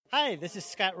Hi, this is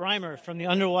Scott Reimer from the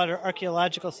Underwater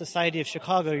Archaeological Society of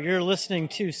Chicago. You're listening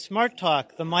to Smart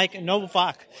Talk. The Mike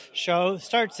Novak Show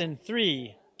starts in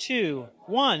 3, 2,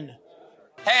 1.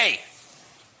 Hey,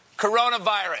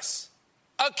 coronavirus.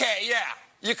 Okay, yeah,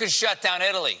 you can shut down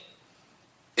Italy.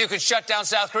 You could shut down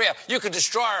South Korea. You could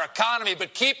destroy our economy,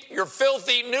 but keep your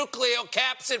filthy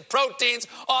nucleocapsid proteins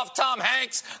off Tom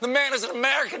Hanks. The man is an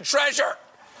American treasure.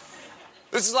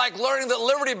 This is like learning that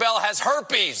Liberty Bell has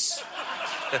herpes.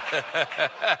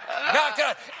 Not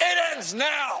gonna. It ends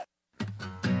now.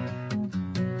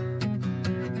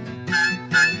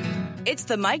 It's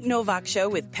the Mike Novak Show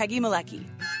with Peggy Malecki.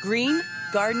 Green,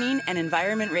 gardening, and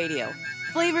environment radio.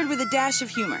 Flavored with a dash of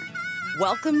humor.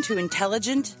 Welcome to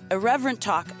intelligent, irreverent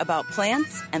talk about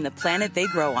plants and the planet they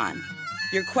grow on.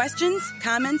 Your questions,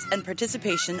 comments, and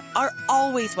participation are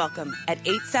always welcome at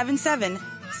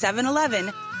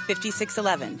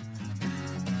 877-711-5611.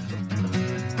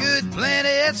 Good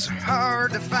planets are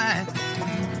hard to find.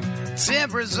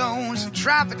 Temperate zones and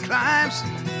tropic climes.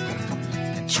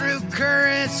 And true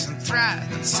currents and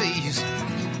thriving seas.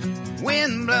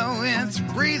 Wind blowing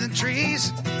through breathing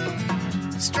trees.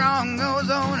 Strong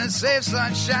ozone and safe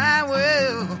sunshine.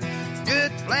 Well,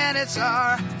 good planets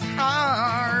are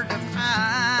hard to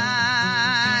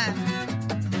find.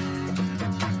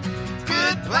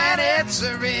 Good planets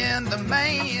are in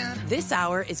demand. This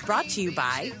hour is brought to you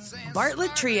by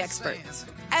Bartlett Tree Experts.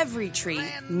 Every tree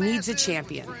needs a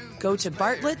champion. Go to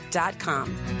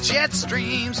bartlett.com. Jet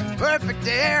streams, perfect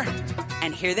air.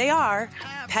 And here they are,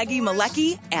 Peggy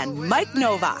Malecki and Mike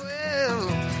Novak. Well,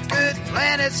 good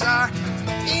planets are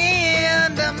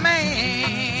in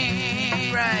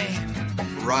demand.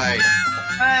 Right.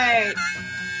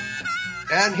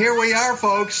 And here we are,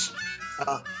 folks.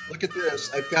 Look at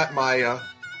this. I've got my...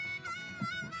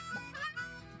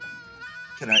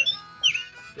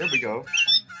 There we go.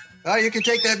 Oh, you can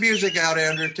take that music out,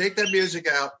 Andrew. Take that music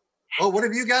out. Oh, what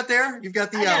have you got there? You've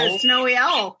got the owl. I got a snowy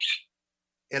owl.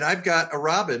 And I've got a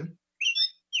robin.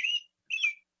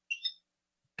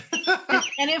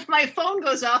 And if my phone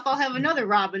goes off, I'll have another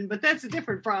robin, but that's a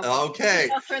different problem. Okay.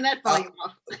 I'll turn that volume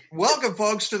off. Welcome,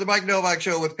 folks, to the Mike Novak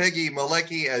Show with Peggy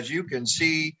Malecki. As you can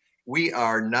see, we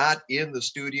are not in the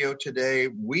studio today.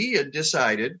 We had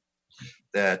decided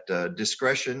that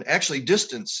discretion, actually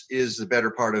distance, is the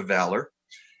better part of valor.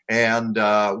 And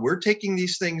we're taking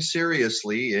these things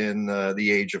seriously in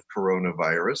the age of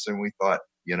coronavirus. And we thought,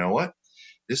 you know what?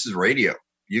 This is radio.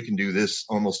 You can do this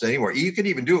almost anywhere. You can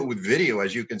even do it with video,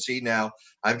 as you can see now.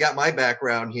 I've got my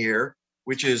background here,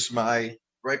 which is right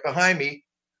behind me.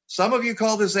 Some of you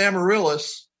call this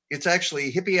amaryllis. It's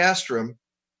actually hippeastrum.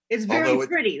 It's very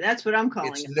pretty. That's what I'm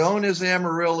calling it. It's known as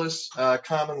amaryllis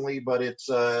commonly, but it's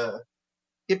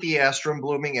hippeastrum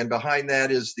blooming. And behind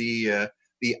that is the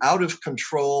out of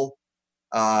control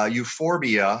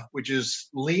euphorbia, which is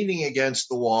leaning against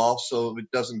the wall so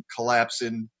it doesn't collapse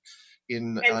on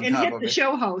top hit of the it.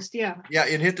 show host, yeah. Yeah,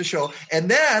 and hit the show.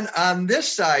 And then on this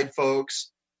side,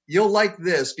 folks, you'll like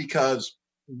this because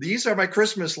these are my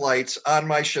Christmas lights on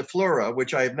my Chaflura,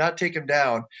 which I have not taken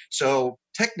down. So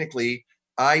technically,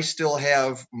 I still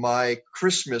have my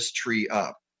Christmas tree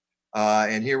up.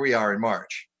 And here we are in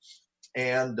March.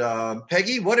 And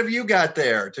Peggy, what have you got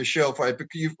there to show for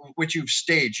which you've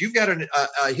staged? You've got a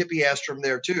hippeastrum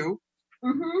there too.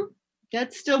 Mm-hmm.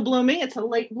 That's still blooming. It's a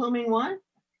late blooming one.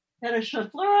 Got a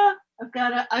Chaflura. I've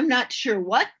got I'm not sure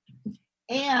what,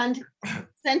 and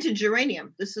scented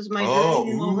geranium. This is my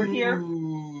geranium over here.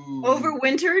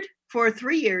 Overwintered for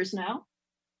 3 years now,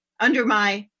 under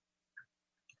my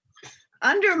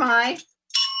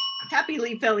Happy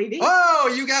Leaf LED.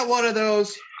 Oh, you got one of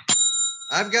those.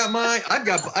 I've got mine. I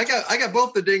got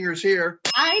both the dingers here.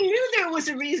 I knew there was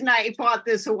a reason I bought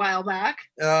this a while back.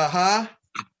 Uh-huh.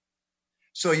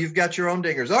 So you've got your own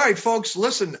dingers. All right, folks,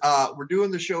 listen, we're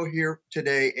doing the show here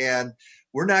today, and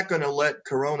we're not going to let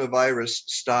coronavirus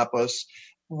stop us.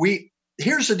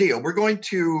 Here's the deal. We're going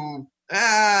to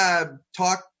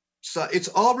talk. So it's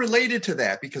all related to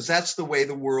that because that's the way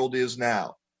the world is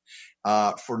now.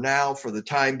 For the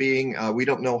time being, we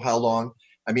don't know how long.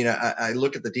 I mean, I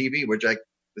look at the TV, which I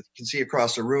can see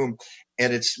across the room,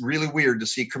 and it's really weird to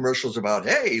see commercials about,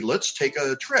 hey, let's take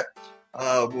a trip.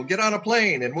 We'll get on a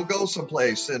plane and we'll go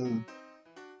someplace. And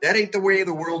that ain't the way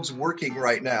the world's working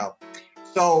right now.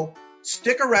 So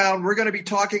stick around. We're going to be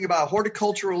talking about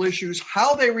horticultural issues,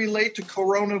 how they relate to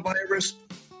coronavirus,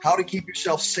 how to keep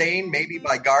yourself sane, maybe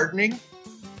by gardening,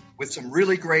 with some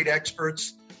really great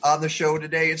experts on the show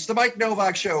today. It's the Mike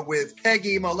Novak Show with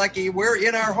Peggy Malecki. We're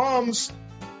in our homes,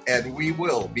 and we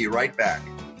will be right back.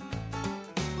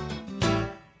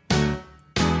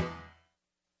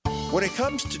 When it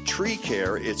comes to tree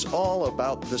care, it's all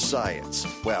about the science.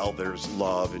 Well, there's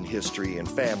love and history and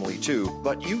family too,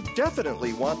 but you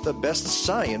definitely want the best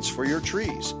science for your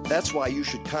trees. That's why you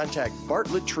should contact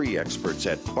Bartlett Tree Experts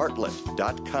at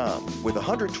bartlett.com. With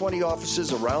 120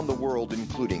 offices around the world,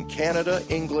 including Canada,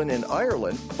 England, and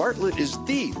Ireland, Bartlett is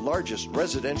the largest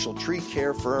residential tree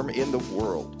care firm in the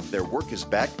world. Their work is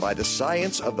backed by the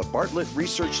science of the Bartlett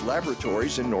Research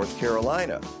Laboratories in North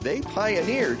Carolina. They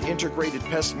pioneered integrated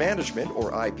pest management,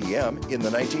 or IPM, in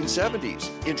the 1970s,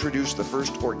 introduced the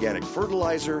first organic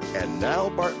fertilizer, and now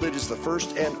Bartlett is the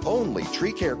first and only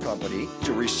tree care company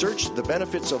to research the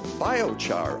benefits of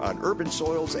biochar on urban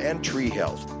soils and tree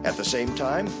health. At the same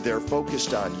time, they're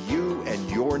focused on you and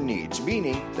your needs,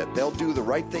 meaning that they'll do the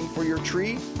right thing for your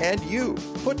tree and you.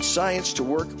 Put science to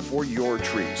work for your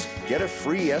trees. Get a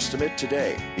free estimate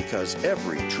today, because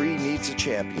every tree needs a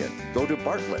champion. Go to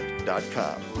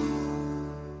bartlett.com.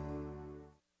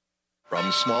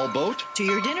 From small boat to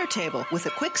your dinner table with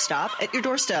a quick stop at your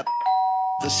doorstep.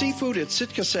 The seafood at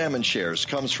Sitka Salmon Shares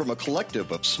comes from a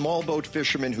collective of small boat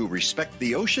fishermen who respect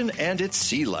the ocean and its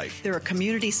sea life. They're a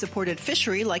community-supported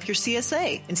fishery like your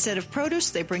CSA. Instead of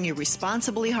produce, they bring you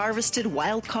responsibly harvested,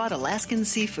 wild-caught Alaskan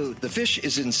seafood. The fish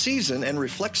is in season and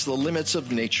reflects the limits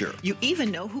of nature. You even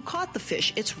know who caught the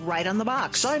fish. It's right on the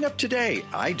box. Sign up today.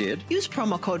 I did. Use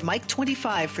promo code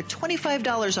Mike25 for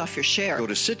 $25 off your share. Go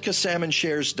to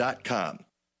sitkasalmonshares.com.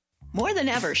 More than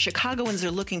ever, Chicagoans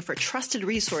are looking for trusted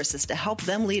resources to help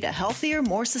them lead a healthier,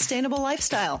 more sustainable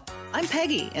lifestyle. I'm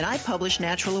Peggy, and I publish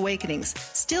Natural Awakenings,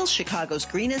 still Chicago's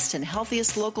greenest and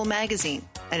healthiest local magazine.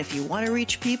 And if you want to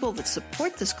reach people that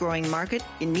support this growing market,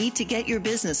 you need to get your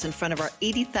business in front of our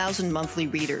 80,000 monthly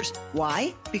readers.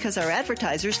 Why? Because our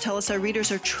advertisers tell us our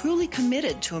readers are truly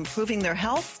committed to improving their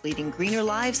health, leading greener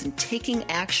lives, and taking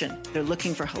action. They're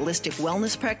looking for holistic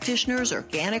wellness practitioners,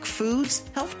 organic foods,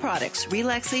 health products,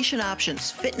 relaxation options,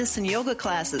 fitness and yoga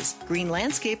classes, green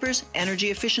landscapers,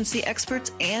 energy efficiency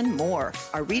experts, and more.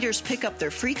 Our readers pick up their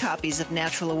free copies of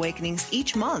Natural Awakenings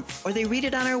each month, or they read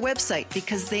it on our website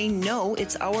because they know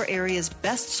it's our area's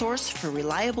best source for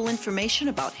reliable information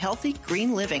about healthy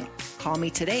green living. Call me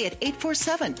today at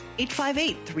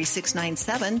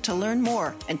 847-858-3697 to learn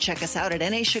more, and check us out at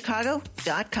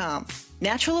nachicago.com.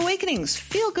 Natural Awakenings.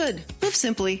 Feel good. Live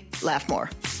simply. Laugh more.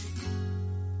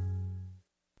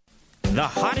 The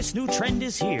hottest new trend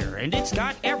is here, and it's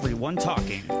got everyone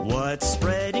talking. What's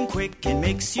spreading quick and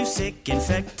makes you sick,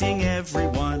 infecting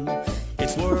everyone?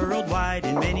 It's worldwide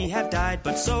and many have died,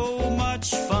 but so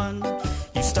much fun.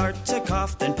 You start to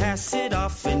cough, then pass it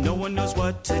off, and no one knows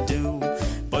what to do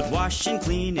but wash and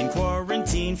clean and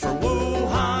quarantine for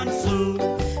Wuhan flu.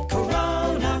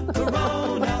 Corona,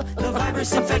 corona, the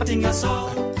virus infecting us all.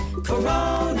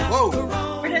 Corona,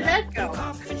 corona. Where did that go?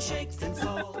 Cough and shake, then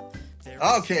fall.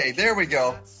 Okay, there we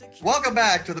go. Welcome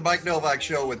back to the Mike Novak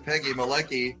Show with Peggy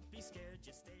Malecki.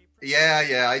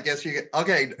 Yeah, I guess you...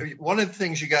 Okay, one of the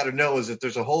things you got to know is that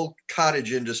there's a whole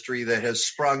cottage industry that has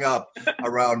sprung up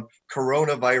around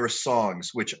coronavirus songs,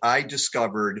 which I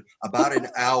discovered about an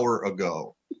hour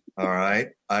ago. All right?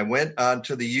 I went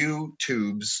onto the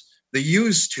YouTubes, the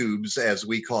used tubes, as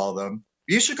we call them.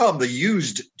 You should call them the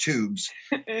used tubes.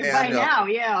 And, by now,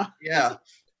 yeah. Yeah,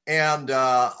 and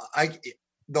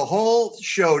the whole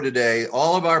show today,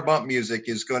 all of our bump music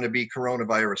is going to be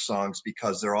coronavirus songs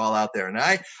because they're all out there. And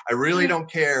I really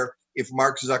don't care if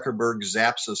Mark Zuckerberg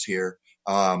zaps us here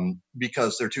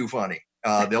because they're too funny.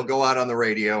 They'll go out on the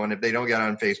radio, and if they don't get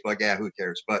on Facebook, who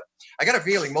cares? But I got a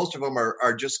feeling most of them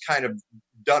are just kind of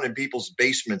done in people's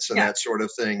basements and that sort of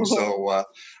thing. So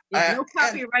no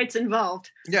copyrights involved.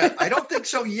 Yeah, I don't think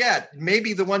so yet.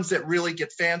 Maybe the ones that really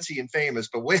get fancy and famous,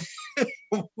 but wait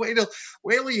till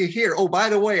you hear. Oh, by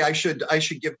the way, I should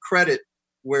give credit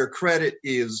where credit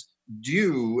is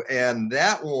due, and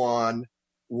that one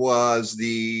was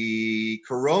the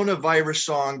coronavirus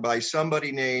song by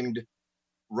somebody named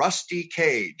Rusty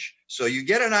Cage. So you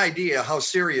get an idea how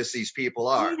serious these people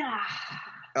are.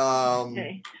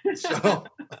 Okay.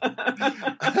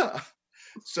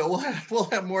 So we'll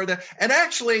have more of that. And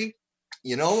actually,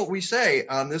 you know what we say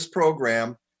on this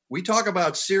program, we talk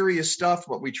about serious stuff,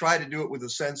 but we try to do it with a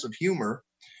sense of humor.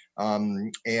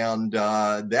 And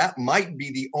that might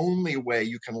be the only way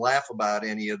you can laugh about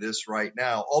any of this right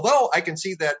now. Although I can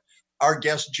see that our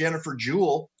guest, Jennifer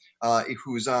Jewell,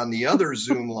 who's on the other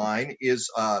Zoom line, is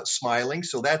smiling.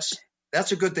 So that's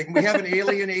a good thing. We haven't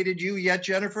alienated you yet,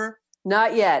 Jennifer?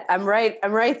 Not yet. I'm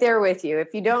right there with you.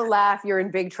 If you don't laugh, you're in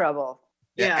big trouble.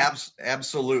 Yeah.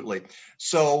 Absolutely.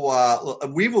 So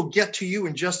we will get to you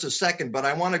in just a second, but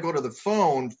I want to go to the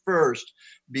phone first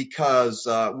because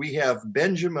we have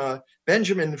Benjamin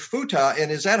Benjamin Futa.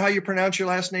 And is that how you pronounce your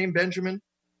last name, Benjamin?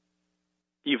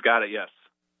 You've got it, yes.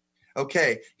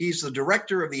 Okay. He's the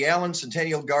director of the Allen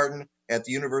Centennial Garden at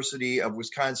the University of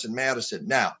Wisconsin-Madison.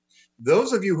 Now,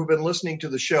 those of you who've been listening to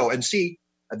the show, and see,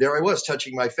 there I was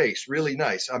touching my face. Really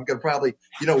nice. I'm going to probably,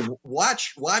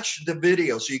 watch the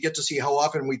video so you get to see how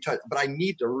often we touch. But I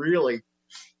need to really.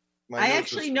 I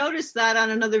actually noticed that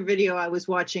on another video I was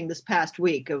watching this past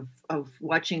week of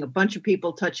watching a bunch of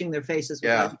people touching their faces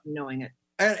without even knowing it.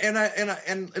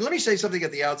 And let me say something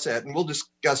at the outset, and we'll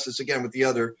discuss this again with the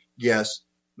other guests.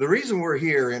 The reason we're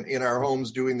here in our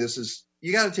homes doing this is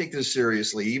you got to take this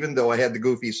seriously, even though I had the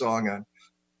goofy song on.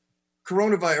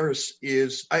 Coronavirus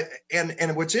is,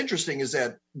 and what's interesting is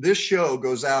that this show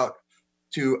goes out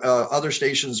to other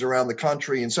stations around the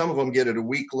country, and some of them get it a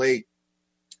week late.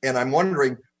 And I'm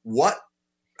wondering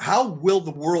how will the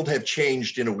world have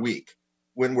changed in a week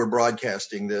when we're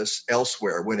broadcasting this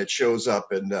elsewhere, when it shows up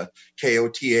in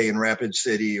KOTA in Rapid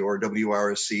City or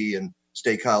WRSC in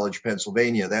State College,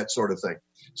 Pennsylvania, that sort of thing.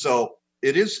 So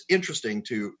it is interesting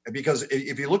because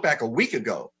if you look back a week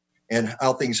ago, and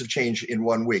how things have changed in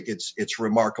 1 week. It's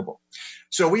remarkable.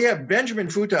 So we have Benjamin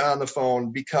Futa on the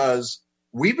phone because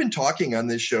we've been talking on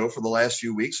this show for the last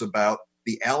few weeks about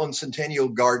the Allen Centennial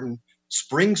Garden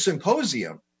Spring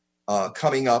Symposium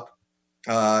coming up.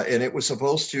 And it was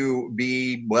supposed to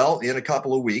be, in a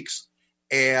couple of weeks.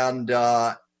 And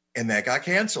that got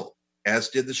canceled, as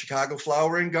did the Chicago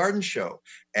Flower and Garden Show,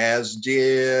 as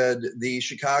did the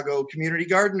Chicago Community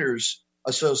Gardeners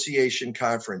Association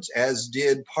Conference, as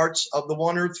did parts of the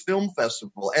One Earth Film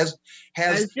Festival, as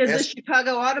did the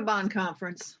Chicago Audubon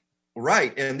Conference.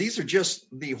 Right. And these are just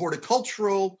the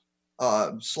horticultural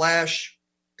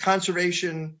 /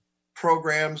 conservation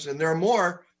programs. And there are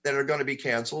more that are going to be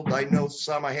canceled. I know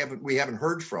some we haven't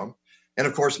heard from. And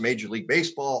of course, Major League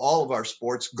Baseball, all of our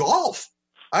sports, golf.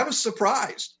 I was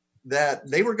surprised that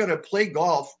they were going to play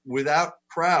golf without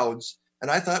crowds. And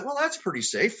I thought, well, that's pretty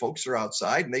safe. Folks are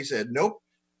outside. And they said, nope,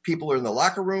 people are in the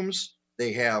locker rooms.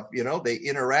 They have, they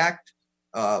interact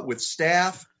with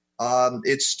staff.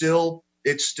 It's still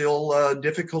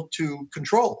difficult to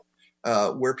control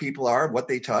where people are, what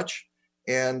they touch,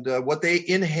 and what they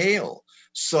inhale.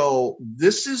 So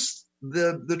this is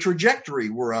the trajectory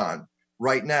we're on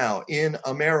right now in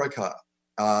America.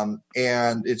 And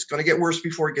it's going to get worse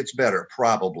before it gets better,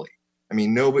 probably. I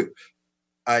mean, nobody.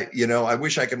 I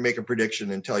wish I could make a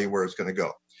prediction and tell you where it's going to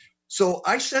go. So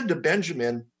I said to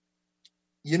Benjamin,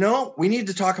 we need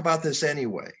to talk about this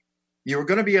anyway. You were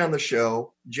going to be on the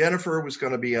show. Jennifer was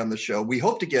going to be on the show. We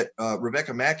hope to get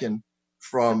Rebecca McMackin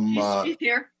from. She's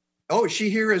here. Oh, is she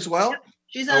here as well? Yep.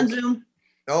 She's on Zoom.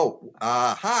 Oh,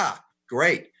 aha.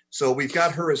 Great. So we've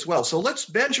got her as well. So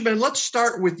Benjamin, let's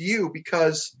start with you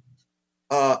because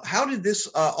how did this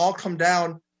all come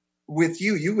down with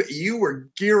you? You were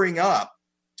gearing up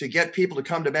to get people to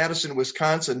come to Madison,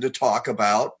 Wisconsin to talk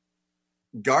about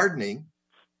gardening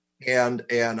and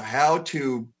how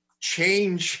to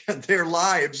change their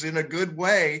lives in a good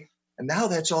way. And now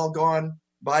that's all gone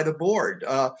by the board.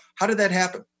 How did that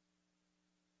happen?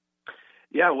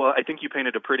 Yeah, well, I think you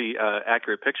painted a pretty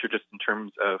accurate picture just in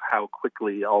terms of how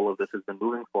quickly all of this has been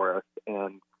moving for us.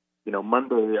 And,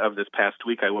 Monday of this past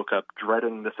week, I woke up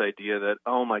dreading this idea that,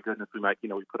 oh my goodness, we might,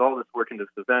 we put all this work into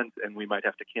this event and we might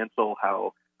have to cancel.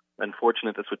 How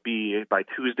unfortunate this would be. By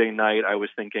Tuesday night, I was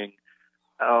thinking,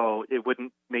 oh, it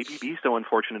wouldn't maybe be so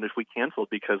unfortunate if we canceled,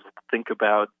 because think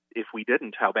about if we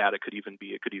didn't, how bad it could even be.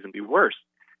 It could even be worse.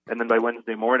 And then by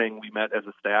Wednesday morning, we met as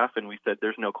a staff and we said,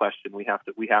 there's no question. We have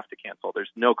to cancel.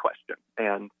 There's no question.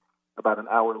 And about an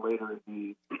hour later,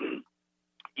 the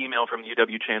email from the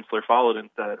UW chancellor followed and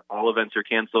said, all events are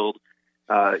canceled.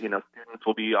 Students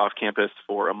will be off campus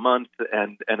for a month.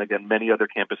 And again, many other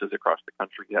campuses across the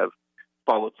country have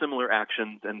followed similar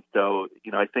actions. And so,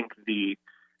 I think the,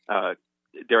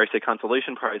 dare I say,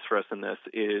 consolation prize for us in this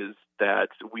is that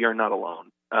we are not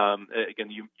alone.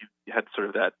 Again, you had sort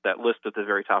of that list at the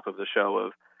very top of the show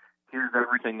of here's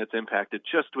everything that's impacted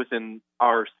just within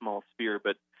our small sphere,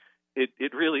 but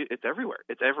it really, it's everywhere.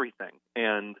 It's everything.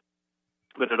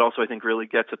 But it also, I think, really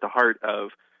gets at the heart of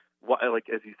why, like,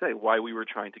 as you say, why we were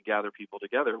trying to gather people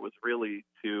together was really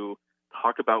to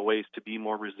talk about ways to be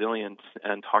more resilient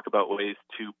and talk about ways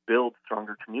to build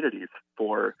stronger communities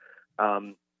for,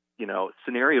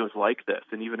 scenarios like this.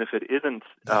 And even if it isn't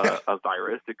a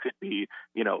virus, it could be,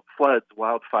 floods,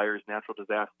 wildfires, natural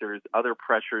disasters, other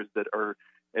pressures that are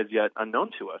as yet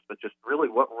unknown to us. But just really,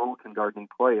 what role can gardening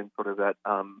play in sort of that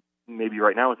maybe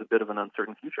right now is a bit of an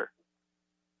uncertain future?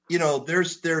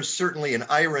 There's certainly an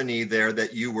irony there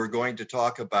that you were going to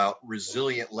talk about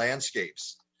resilient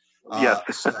landscapes.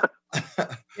 Yes.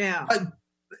 Yeah.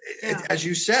 As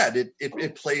you said,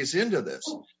 it plays into this.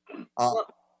 Go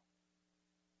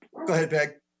ahead,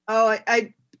 Peg. Oh,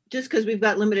 I just because we've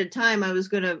got limited time, I was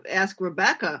going to ask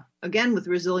Rebecca again with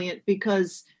Resilient,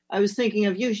 because I was thinking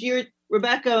of you.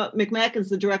 Rebecca McMackin's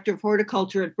the director of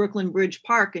horticulture at Brooklyn Bridge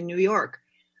Park in New York.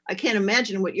 I can't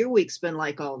imagine what your week's been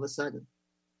like all of a sudden.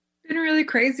 Been really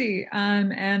crazy.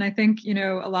 And I think,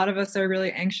 a lot of us are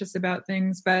really anxious about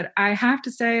things, but I have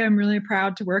to say I'm really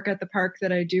proud to work at the park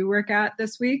that I do work at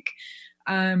this week.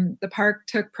 The park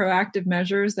took proactive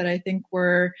measures that I think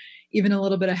were even a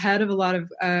little bit ahead of a lot of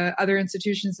other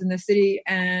institutions in the city,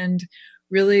 and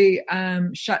really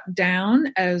shut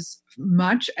down as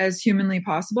much as humanly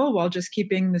possible while just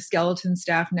keeping the skeleton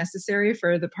staff necessary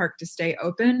for the park to stay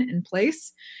open in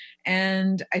place.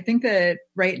 And I think that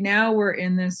right now we're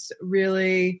in this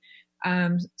really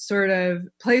sort of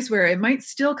place where it might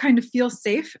still kind of feel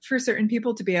safe for certain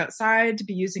people to be outside, to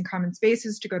be using common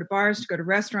spaces, to go to bars, to go to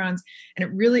restaurants. And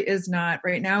it really is not.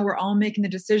 Right now, we're all making the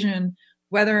decision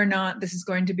whether or not this is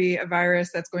going to be a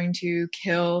virus that's going to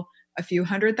kill a few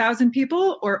 100,000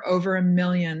 people or over 1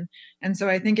 million. And so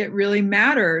I think it really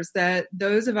matters that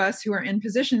those of us who are in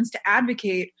positions to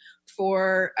advocate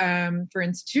for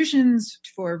institutions,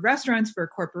 for restaurants, for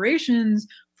corporations,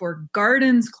 for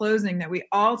gardens closing, that we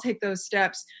all take those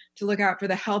steps to look out for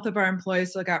the health of our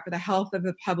employees, to look out for the health of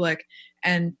the public,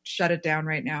 and shut it down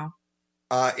right now.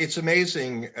 It's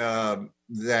amazing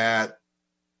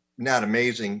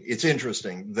it's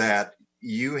interesting that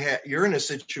you're in a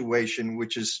situation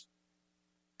which is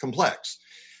complex,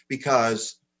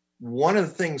 because one of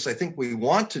the things I think we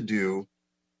want to do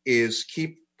is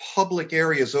keep public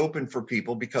areas open for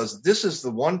people, because this is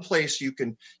the one place you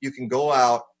can go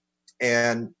out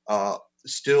and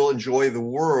still enjoy the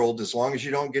world, as long as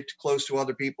you don't get too close to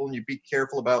other people and you be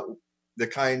careful about the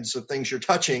kinds of things you're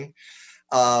touching.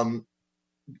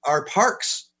 Our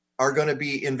parks are going to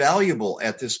be invaluable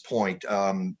at this point.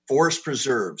 Forest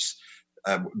preserves,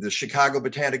 the Chicago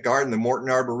Botanic Garden, the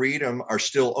Morton Arboretum are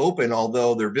still open,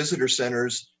 although their visitor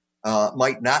centers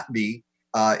might not be.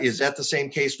 Is that the same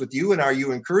case with you? And are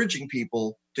you encouraging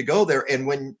people to go there?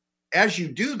 And as you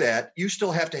do that, you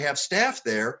still have to have staff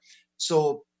there.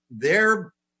 So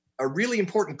they're a really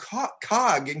important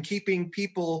cog in keeping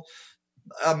people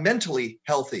mentally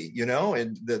healthy,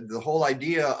 and the whole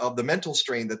idea of the mental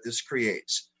strain that this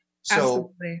creates. So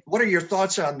Absolutely. What are your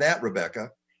thoughts on that, Rebecca?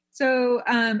 So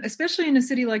especially in a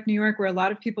city like New York, where a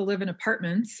lot of people live in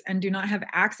apartments and do not have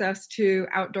access to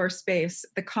outdoor space,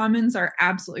 the commons are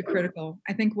absolutely critical.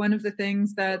 I think one of the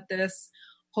things that this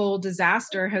whole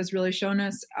disaster has really shown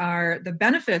us are the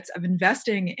benefits of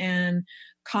investing in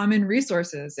common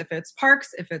resources. If it's parks,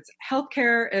 if it's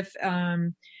healthcare, if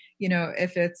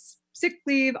it's sick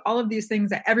leave, all of these things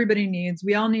that everybody needs.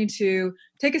 We all need to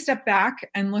take a step back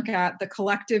and look at the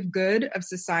collective good of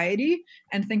society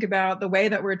and think about the way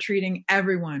that we're treating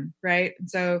everyone, right? And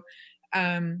so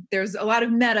there's a lot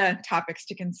of meta topics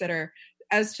to consider.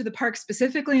 As to the park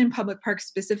specifically and public parks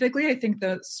specifically, I think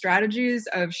the strategies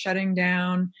of shutting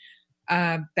down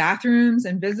bathrooms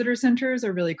and visitor centers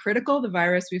are really critical. The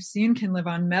virus we've seen can live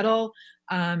on metal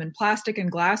and plastic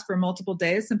and glass for multiple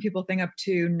days. Some people think up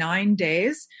to 9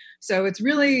 days. So it's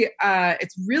really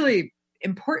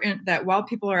important that while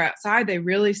people are outside, they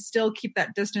really still keep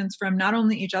that distance from not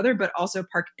only each other, but also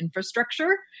park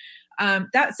infrastructure.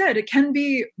 That said, it can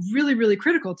be really, really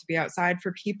critical to be outside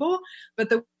for people. But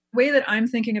the way that I'm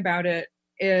thinking about it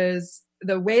is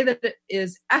the way that it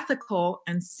is ethical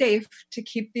and safe to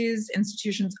keep these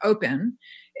institutions open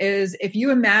is if you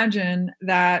imagine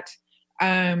that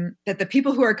that the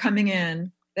people who are coming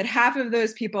in, that half of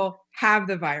those people have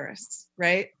the virus,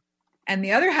 right? And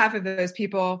the other half of those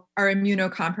people are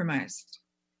immunocompromised.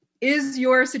 Is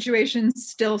your situation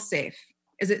still safe?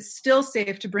 Is it still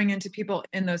safe to bring into people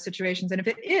in those situations? And if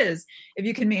it is, if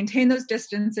you can maintain those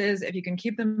distances, if you can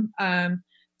keep them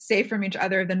safe from each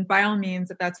other, then by all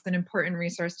means, that's an important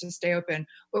resource to stay open.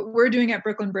 What we're doing at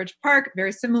Brooklyn Bridge Park,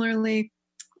 very similarly,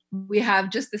 we have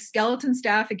just the skeleton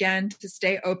staff again to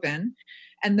stay open.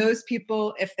 And those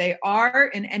people, if they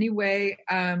are in any way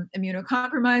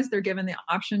immunocompromised, they're given the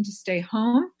option to stay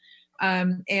home.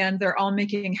 And they're all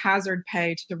making hazard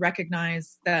pay to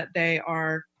recognize that they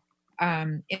are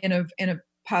in a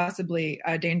possibly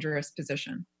dangerous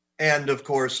position. And of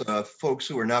course, folks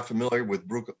who are not familiar with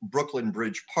Brooklyn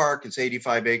Bridge Park, it's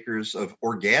 85 acres of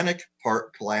organic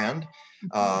park land.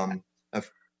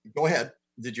 Go ahead.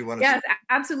 Did you want to? Yes,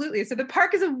 absolutely. So the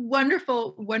park is a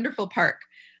wonderful, wonderful park.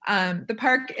 The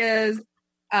park is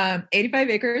 85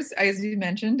 acres, as you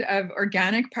mentioned, of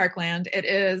organic parkland. It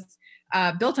is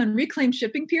built on reclaimed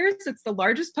shipping piers. It's the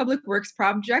largest public works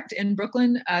project in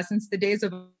Brooklyn since the days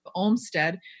of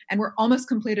Olmsted, and we're almost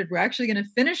completed. We're actually going to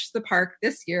finish the park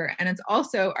this year, and it's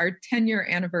also our 10-year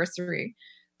anniversary.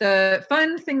 The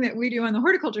fun thing that we do on the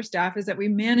horticulture staff is that we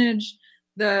manage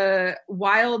the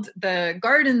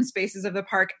garden spaces of the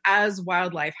park as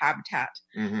wildlife habitat.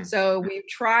 Mm-hmm. So we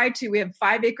have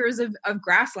 5 acres of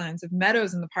grasslands, of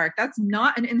meadows in the park. That's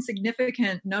not an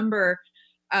insignificant number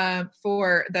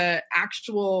for the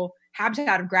actual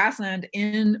habitat of grassland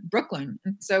in Brooklyn.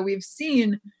 And so we've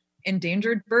seen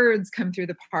endangered birds come through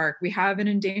the park. We have an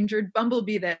endangered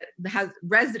bumblebee that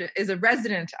is a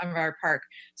resident of our park.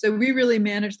 So we really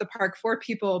manage the park for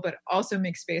people, but also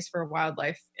make space for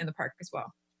wildlife in the park as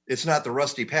well. It's not the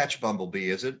rusty patch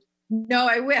bumblebee, is it? No,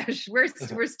 I wish. We're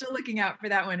still looking out for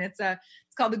that one. It's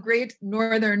called the Great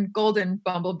Northern Golden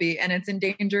Bumblebee, and it's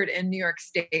endangered in New York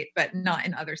State, but not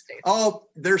in other states. Oh,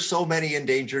 there's so many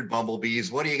endangered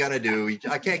bumblebees. What are you going to do?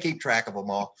 I can't keep track of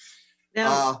them all.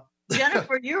 Now,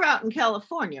 Jennifer, you're out in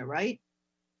California, right?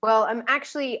 Well, I'm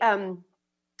actually, I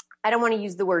don't want to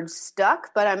use the word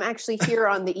stuck, but I'm actually here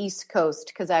on the East Coast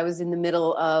because I was in the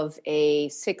middle of a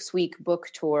 6-week book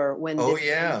tour when this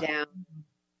came down.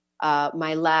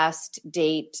 My last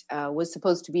date was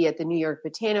supposed to be at the New York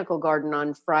Botanical Garden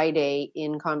on Friday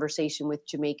in conversation with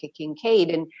Jamaica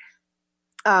Kincaid.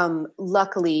 And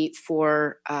luckily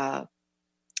for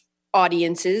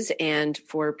audiences and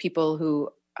for people who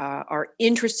are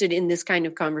interested in this kind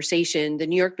of conversation, the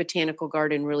New York Botanical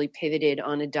Garden really pivoted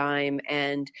on a dime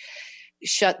and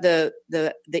shut the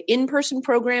in-person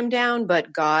program down,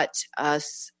 but got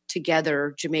us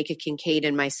together, Jamaica Kincaid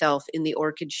and myself, in the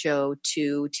Orchid Show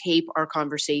to tape our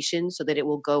conversation so that it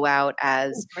will go out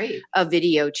as a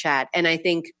video chat. And I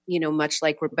think, much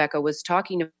like Rebecca was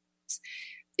talking about,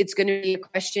 it's going to be a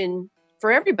question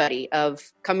for everybody of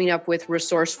coming up with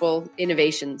resourceful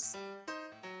innovations.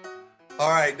 All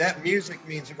right, that music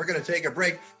means we're going to take a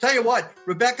break. Tell you what,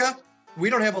 Rebecca, we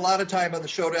don't have a lot of time on the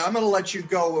show today. I'm going to let you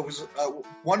go. It was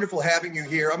wonderful having you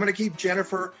here. I'm going to keep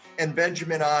Jennifer and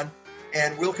Benjamin on,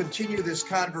 and we'll continue this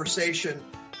conversation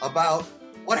about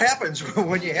what happens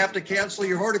when you have to cancel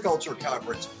your horticulture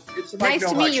conference. It's the Mike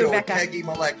Novak Show with Peggy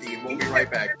Malecki, and we'll be right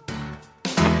back.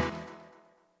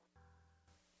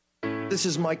 This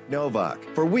is Mike Novak.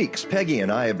 For weeks, Peggy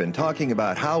and I have been talking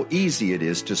about how easy it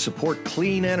is to support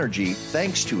clean energy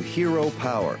thanks to Hero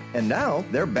Power. And now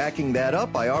they're backing that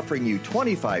up by offering you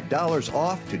 $25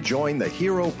 off to join the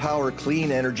Hero Power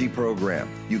Clean Energy Program.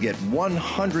 You get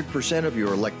 100% of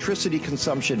your electricity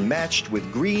consumption matched with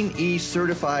Green E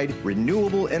certified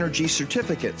renewable energy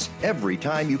certificates every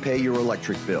time you pay your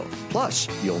electric bill. Plus,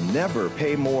 you'll never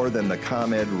pay more than the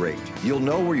ComEd rate. You'll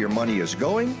know where your money is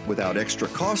going without extra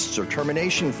costs or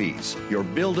termination fees. Your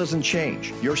bill doesn't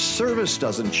change. Your service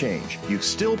doesn't change. You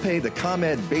still pay the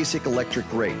ComEd basic electric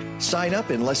rate. Sign up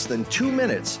in less than 2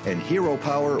 minutes and Hero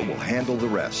Power will handle the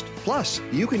rest. Plus,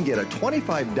 you can get a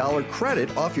 $25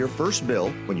 credit off your first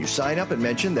bill when you sign up and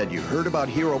mention that you heard about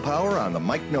Hero Power on the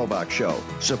Mike Novak Show.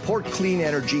 Support clean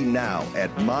energy now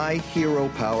at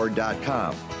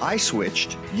myheropower.com. I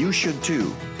switched. You should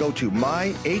too. Go to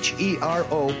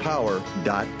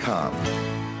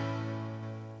myheropower.com.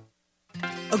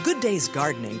 A good day's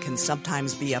gardening can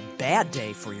sometimes be a bad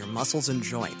day for your muscles and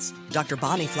joints. Dr.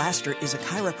 Bonnie Flaster is a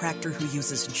chiropractor who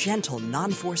uses gentle,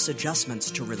 non-force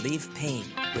adjustments to relieve pain.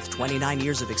 With 29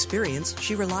 years of experience,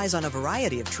 she relies on a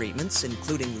variety of treatments,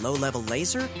 including low-level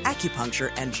laser,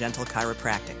 acupuncture, and gentle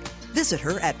chiropractic. Visit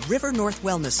her at River North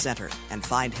Wellness Center and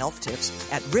find health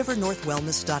tips at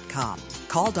rivernorthwellness.com.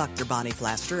 Call Dr. Bonnie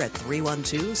Flaster at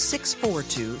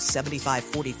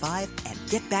 312-642-7545 and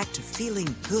get back to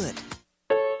feeling good.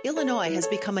 Illinois has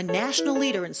become a national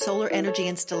leader in solar energy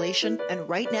installation, and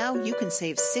right now you can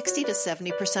save 60 to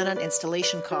 70% on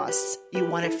installation costs. You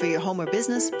want it for your home or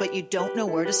business, but you don't know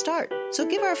where to start. So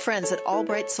give our friends at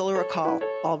Albright Solar a call.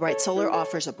 Albright Solar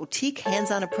offers a boutique,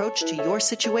 hands-on approach to your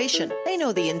situation. They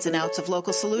know the ins and outs of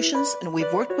local solutions, and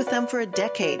we've worked with them for a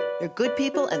decade. They're good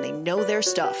people, and they know their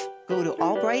stuff. Go to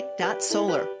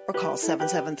albright.solar or call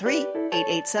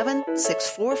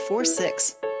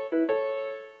 773-887-6446.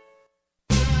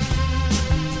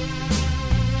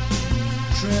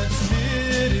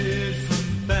 Transmitted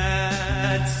from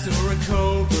bats or a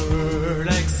covert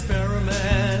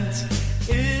experiment.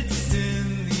 It's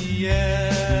in the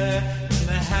air, in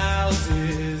the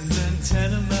houses and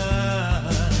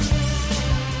tenements.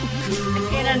 I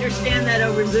can't understand that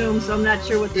over Zoom, so I'm not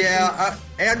sure what this is.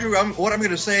 Andrew, what I'm going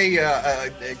to say,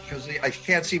 because I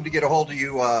can't seem to get a hold of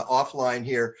you offline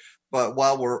here, but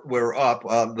while we're up,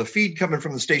 the feed coming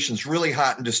from the station is really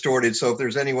hot and distorted. So if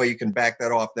there's any way you can back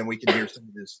that off, then we can hear some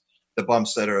of this the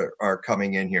bumps that are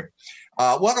coming in here.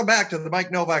 Welcome back to the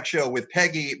Mike Novak Show with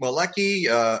Peggy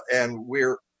McMackin, and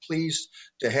we're pleased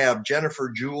to have Jennifer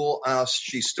Jewell.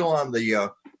 She's still on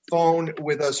the phone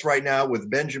with us right now with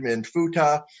Benjamin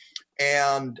Futa.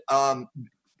 And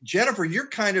Jennifer, you're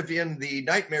kind of in the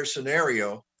nightmare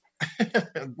scenario,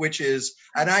 which is,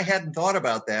 and I hadn't thought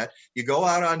about that. You go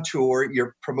out on tour,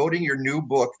 you're promoting your new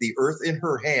book, The Earth in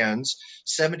Her Hands,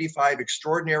 75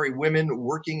 Extraordinary Women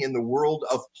Working in the World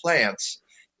of Plants,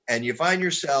 and you find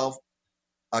yourself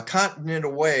a continent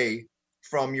away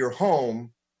from your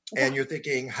home, and you're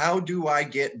thinking, how do I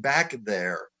get back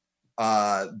there?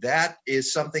 That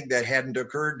is something that hadn't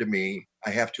occurred to me,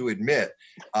 I have to admit.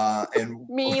 And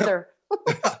me either.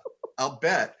 I'll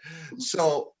bet.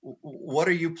 So what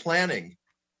are you planning?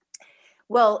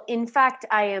 Well, in fact,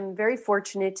 I am very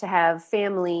fortunate to have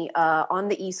family on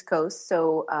the East Coast.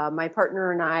 So my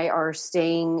partner and I are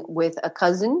staying with a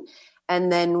cousin,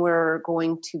 and then we're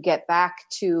going to get back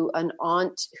to an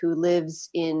aunt who lives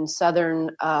in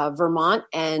southern Vermont.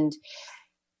 And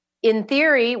in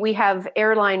theory, we have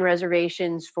airline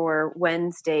reservations for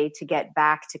Wednesday to get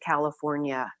back to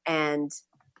California. And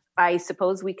I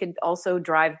suppose we could also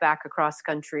drive back across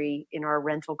country in our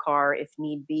rental car if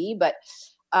need be. But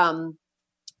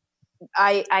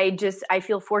I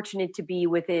feel fortunate to be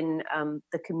within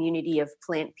the community of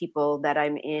plant people that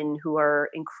I'm in, who are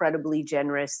incredibly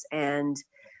generous and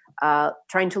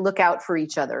trying to look out for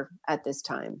each other at this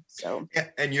time. So,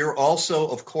 and you're also,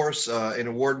 of course, an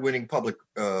award-winning public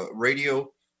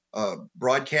radio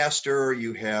broadcaster.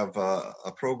 You have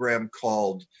a program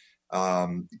called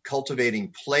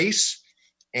Cultivating Place,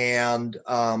 and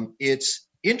it's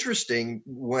interesting.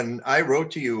 When I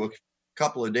wrote to you a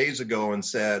couple of days ago and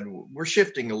said, we're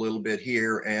shifting a little bit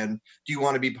here, and do you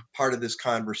want to be part of this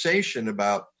conversation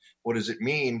about what does it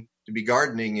mean to be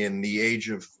gardening in the age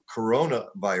of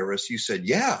coronavirus? You said,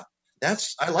 yeah,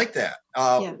 I like that.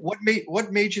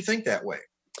 What made you think that way?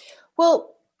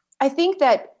 Well, I think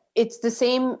that it's the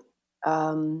same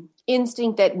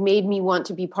instinct that made me want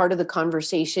to be part of the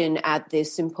conversation at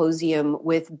this symposium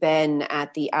with Ben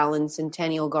at the Allen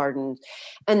Centennial Garden.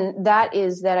 And that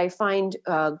is that I find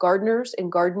gardeners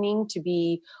and gardening to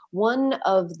be one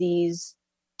of these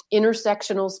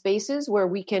intersectional spaces where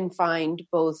we can find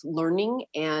both learning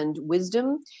and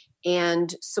wisdom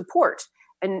and support.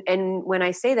 And when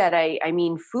I say that, I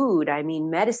mean food, I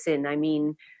mean medicine, I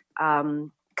mean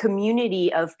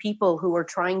community of people who are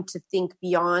trying to think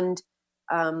beyond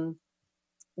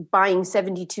buying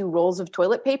 72 rolls of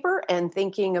toilet paper and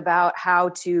thinking about how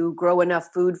to grow enough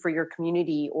food for your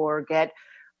community or get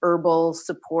herbal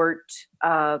support,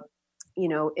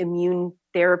 immune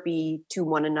therapy to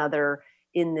one another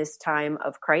in this time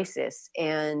of crisis.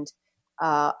 And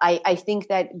I think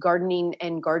that gardening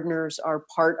and gardeners are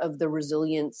part of the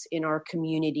resilience in our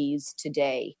communities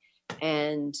today,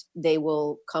 and they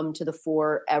will come to the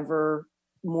fore ever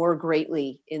more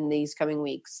greatly in these coming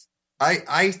weeks.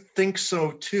 I think so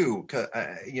too.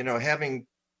 Having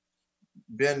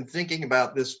been thinking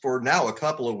about this for now a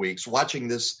couple of weeks, watching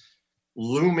this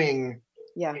looming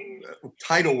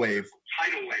tidal wave.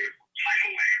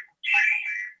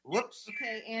 Whoops.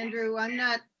 Okay, Andrew, I'm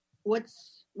not.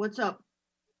 What's up?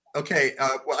 Okay,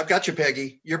 well, I've got you,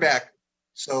 Peggy. You're back.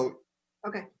 So.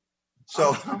 Okay.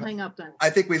 So I'll hang up then. I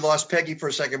think we lost Peggy for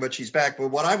a second, but she's back. But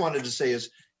what I wanted to say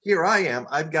is, here I am.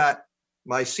 I've got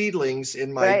my seedlings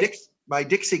in my my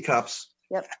Dixie cups.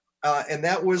 Yep. And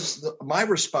that was my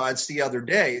response the other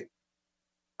day.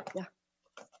 Yeah.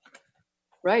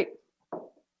 Right.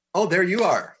 Oh, there you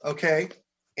are. Okay.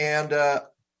 And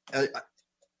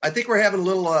I think we're having a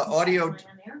little audio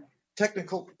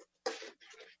technical.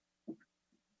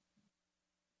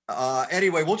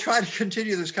 Anyway, we'll try to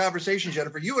continue this conversation,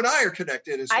 Jennifer. You and I are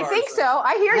connected. I think so.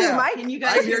 I hear you, Mike. Can you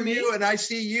guys hear me? You and I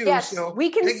see you. Yes, so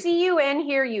we can see you and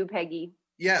hear you, Peggy.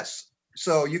 Yes.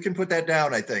 So you can put that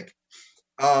down, I think.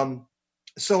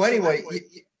 So anyway.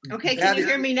 Okay, can you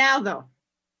hear me now, though?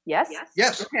 Yes.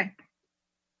 Yes. Okay.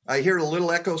 I hear a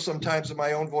little echo sometimes in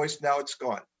my own voice. Now it's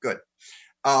gone. Good.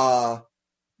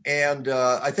 And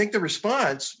I think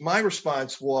my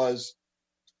response was,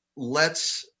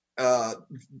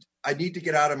 I need to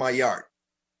get out of my yard.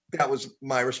 That was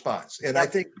my response. And I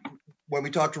think when we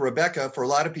talk to Rebecca, for a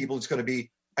lot of people, it's going to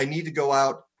be, I need to go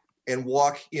out and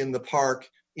walk in the park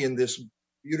in this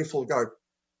beautiful garden.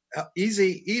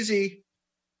 Easy.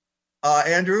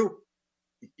 Andrew,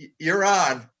 you're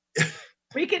on.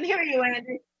 We can hear you,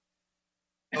 Andrew.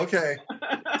 Okay.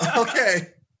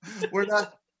 We're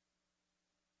not.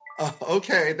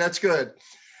 Okay, that's good.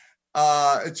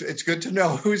 It's good to know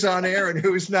who's on air and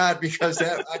who's not, because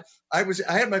I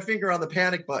had my finger on the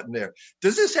panic button there.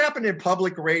 Does this happen in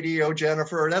public radio,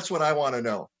 Jennifer? That's what I want to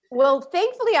know. Well,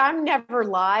 thankfully, I'm never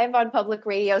live on public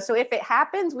radio. So if it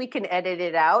happens, we can edit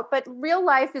it out. But real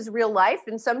life is real life.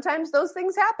 And sometimes those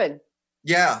things happen.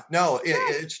 Yeah, no,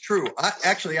 it's true.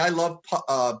 I love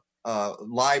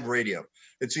live radio.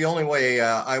 It's the only way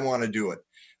I want to do it.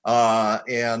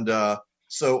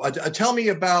 So tell me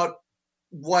about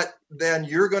what then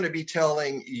you're going to be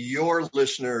telling your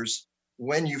listeners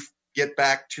when you get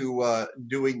back to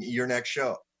doing your next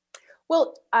show.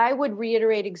 Well, I would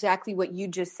reiterate exactly what you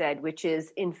just said, which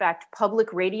is, in fact,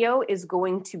 public radio is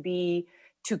going to be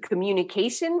to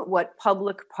communication what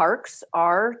public parks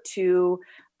are to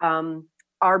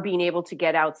are being able to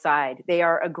get outside. They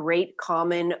are a great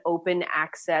common open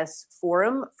access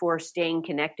forum for staying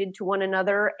connected to one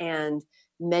another and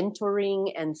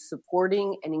mentoring and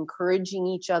supporting and encouraging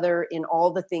each other in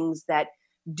all the things that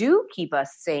do keep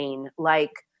us sane,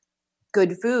 like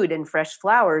good food and fresh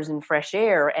flowers and fresh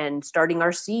air and starting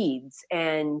our seeds.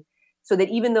 And so that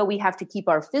even though we have to keep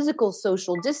our physical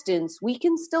social distance, we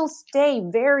can still stay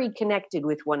very connected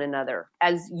with one another,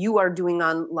 as you are doing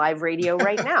on live radio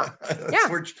right now.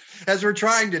 As we're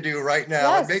trying to do right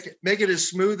now, yes. make it as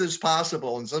smooth as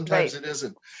possible. And sometimes it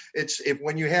isn't. It's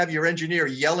when you have your engineer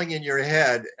yelling in your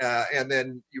head and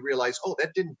then you realize, oh,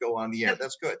 that didn't go on the air.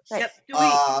 That's good. Yep.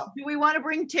 Do we want to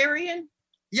bring Terry in?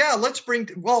 Yeah, let's bring.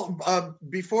 Well,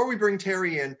 before we bring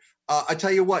Terry in, I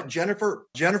tell you what, Jennifer.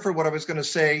 What I was going to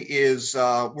say is,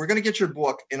 we're going to get your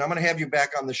book, and I'm going to have you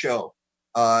back on the show.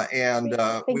 Thank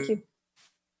you.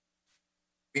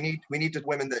 We need the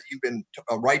women that you've been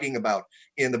writing about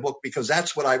in the book, because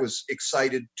that's what I was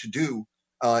excited to do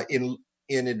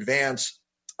in advance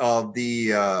of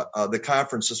the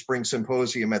conference, the Spring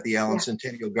Symposium at the Allen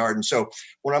Centennial Garden. So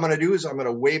what I'm going to do is I'm going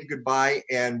to wave goodbye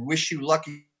and wish you luck.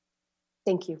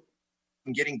 Thank you.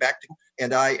 In getting back to,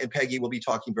 and I and Peggy will be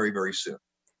talking very, very soon.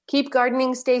 Keep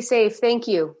gardening. Stay safe. Thank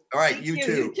you. All right. Thank you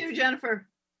too. You too, Jennifer.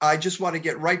 I just want to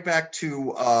get right back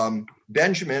to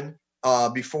Benjamin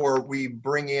before we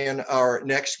bring in our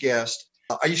next guest.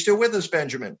 Are you still with us,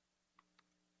 Benjamin?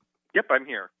 Yep, I'm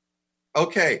here.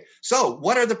 Okay. So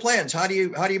what are the plans? How do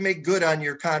you make good on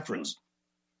your conference?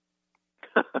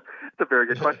 That's a very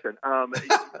good question.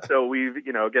 So we've,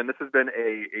 again, this has been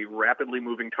a rapidly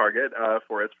moving target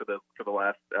for us for the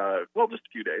last, just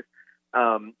a few days.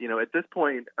 At this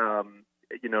point, when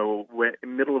in the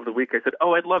middle of the week, I said,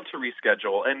 I'd love to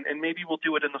reschedule and maybe we'll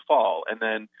do it in the fall. And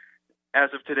then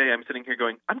as of today, I'm sitting here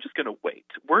going, I'm just going to wait.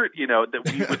 That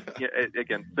we would,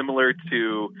 again, similar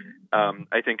to,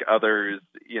 I think others,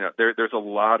 there's a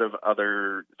lot of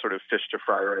other sort of fish to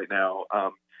fry right now.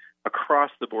 Across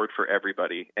the board for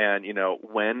everybody. And,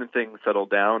 when things settle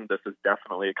down, this is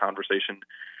definitely a conversation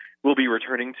we'll be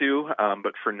returning to.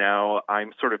 But for now,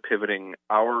 I'm sort of pivoting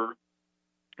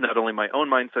not only my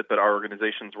own mindset, but our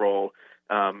organization's role,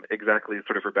 exactly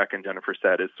sort of Rebecca and Jennifer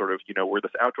said, is sort of, we're this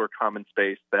outdoor common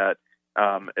space that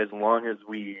as long as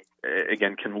we,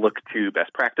 again, can look to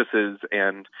best practices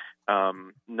and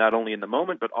not only in the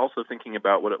moment, but also thinking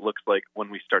about what it looks like when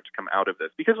we start to come out of this,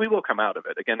 because we will come out of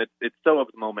it. Again, it's so of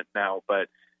the moment now, but,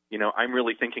 I'm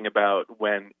really thinking about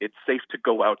when it's safe to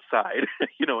go outside,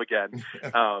 again,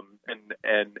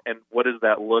 and what does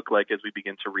that look like as we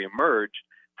begin to reemerge?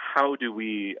 How do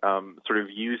we sort of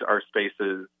use our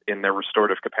spaces in their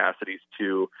restorative capacities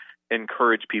to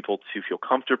encourage people to feel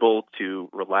comfortable, to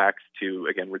relax, to,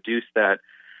 again, reduce that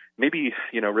maybe,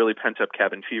 really pent up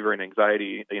cabin fever and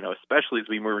anxiety, especially as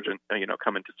we emerge and,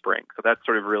 come into spring. So that's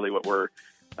sort of really what we're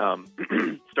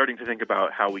starting to think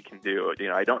about how we can do.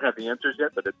 I don't have the answers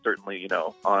yet, but it's certainly,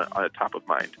 on top of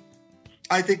mind.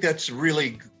 I think that's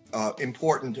really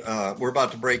important. We're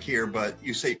about to break here, but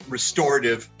you say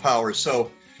restorative power.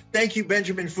 So thank you,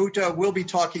 Benjamin Futa. We'll be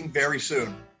talking very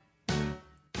soon.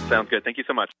 Sounds good. Thank you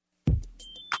so much.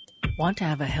 Want to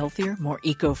have a healthier, more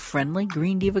eco-friendly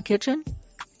Green Diva kitchen?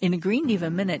 In a Green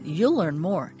Diva Minute, you'll learn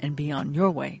more and be on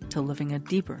your way to living a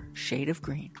deeper shade of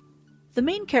green. The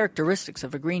main characteristics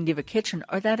of a Green Diva kitchen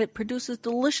are that it produces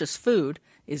delicious food,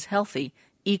 is healthy,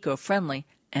 eco-friendly,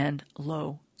 and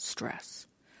low stress.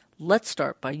 Let's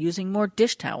start by using more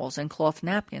dish towels and cloth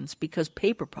napkins because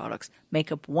paper products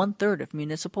make up 1/3 of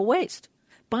municipal waste.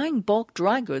 Buying bulk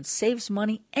dry goods saves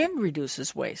money and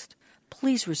reduces waste.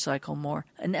 Please recycle more.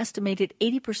 An estimated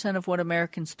 80% of what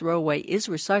Americans throw away is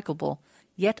recyclable,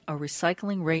 yet our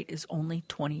recycling rate is only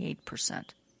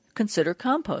 28%. Consider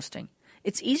composting.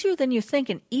 It's easier than you think,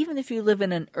 and even if you live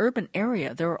in an urban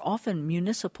area, there are often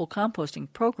municipal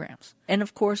composting programs. And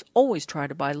of course, always try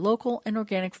to buy local and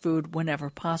organic food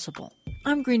whenever possible.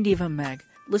 I'm Green Diva Meg.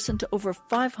 Listen to over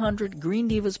 500 Green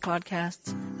Divas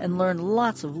podcasts and learn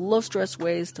lots of low-stress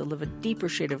ways to live a deeper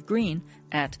shade of green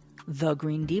at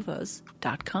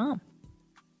thegreendivas.com.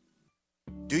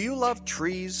 Do you love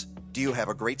trees? Do you have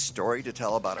a great story to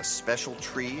tell about a special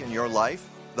tree in your life?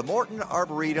 The Morton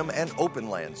Arboretum and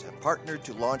Openlands have partnered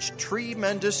to launch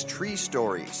Tremendous Tree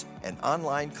Stories, an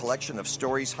online collection of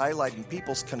stories highlighting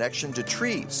people's connection to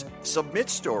trees. Submit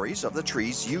stories of the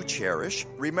trees you cherish,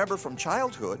 remember from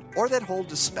childhood, or that hold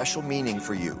a special meaning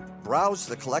for you. Browse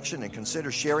the collection and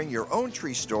consider sharing your own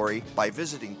tree story by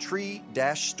visiting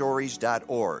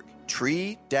tree-stories.org.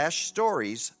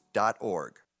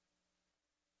 tree-stories.org.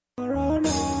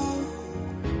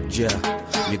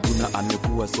 Miguna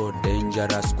amekuwa so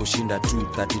dangerous kushinda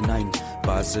 239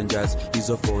 passengers.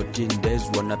 Hizo 14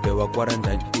 days wanapewa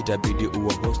quarantine, itabidi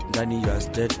uwe host ndani ya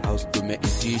State House.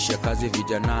 Tumeitisha kazi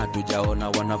vijana, tujaona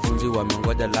wanafunzi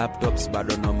wamengoja laptops,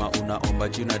 bado noma unaomba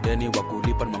china deni wa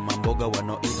kulipa mama mboga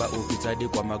wanaoiba ufisadi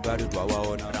kwa magari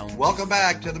twawaona. Welcome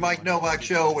back to the Mike Novak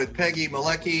Show with Peggy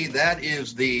Malecki. That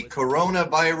is the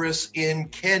Coronavirus in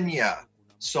Kenya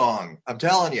song. I'm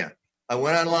telling you, I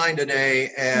went online today,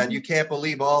 and you can't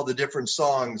believe all the different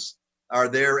songs are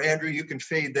there. Andrew, you can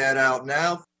fade that out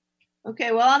now.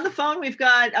 Okay, well, on the phone, we've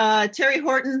got Terry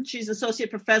Horton. She's Associate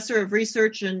Professor of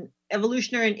Research in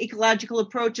Evolutionary and Ecological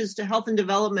Approaches to Health and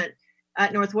Development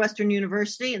at Northwestern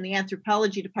University in the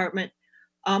Anthropology Department.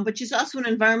 But she's also an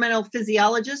environmental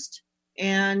physiologist.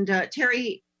 And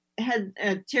Terry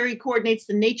coordinates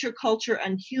the Nature, Culture,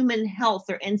 and Human Health,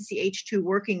 or NCH2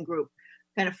 working group,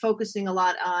 kind of focusing a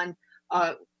lot on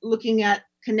looking at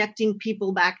connecting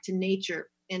people back to nature.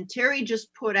 And Terry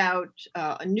just put out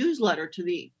a newsletter to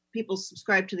the people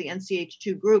subscribed to the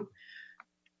NCH2 group,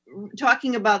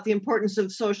 talking about the importance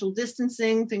of social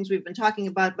distancing, things we've been talking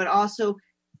about, but also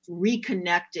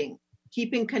reconnecting,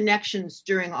 keeping connections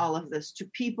during all of this to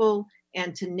people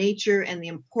and to nature, and the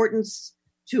importance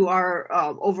to our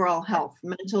overall health,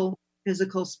 mental,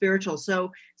 physical, spiritual.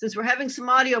 So since we're having some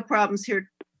audio problems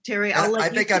here, Terry, I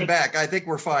think I'm back. I think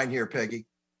we're fine here, Peggy.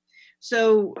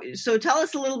 So tell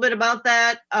us a little bit about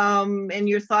that and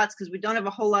your thoughts, because we don't have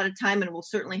a whole lot of time, and we'll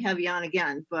certainly have you on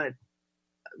again. But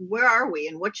where are we,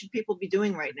 and what should people be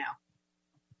doing right now?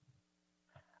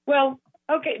 Well,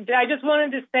 okay, I just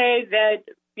wanted to say that,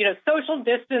 social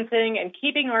distancing and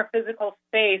keeping our physical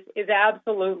space is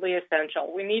absolutely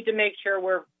essential. We need to make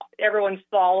sure everyone's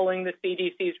following the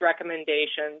CDC's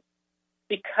recommendations,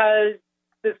 because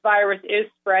this virus is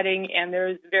spreading and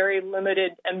there's very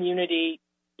limited immunity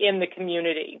in the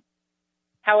community.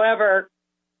 However,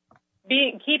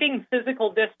 keeping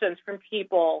physical distance from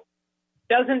people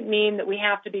doesn't mean that we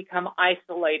have to become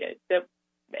isolated.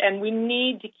 And we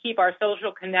need to keep our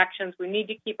social connections. We need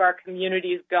to keep our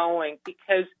communities going,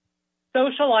 because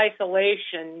social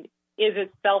isolation is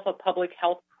itself a public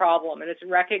health problem, and it's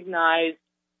recognized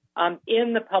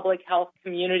in the public health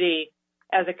community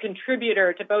as a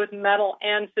contributor to both mental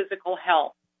and physical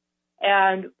health.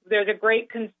 And there's a great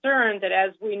concern that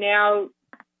as we now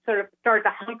sort of start to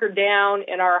hunker down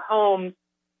in our homes,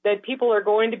 that people are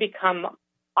going to become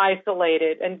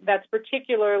isolated. And that's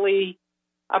particularly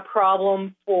a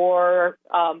problem for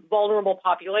vulnerable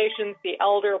populations, the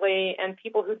elderly, and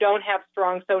people who don't have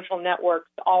strong social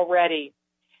networks already.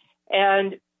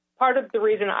 And part of the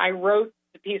reason I wrote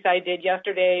the piece I did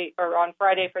yesterday or on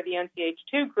Friday for the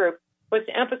NCH2 group was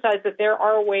to emphasize that there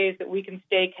are ways that we can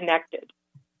stay connected.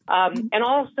 And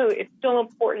also, it's still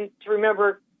important to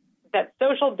remember that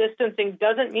social distancing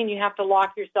doesn't mean you have to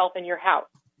lock yourself in your house.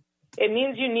 It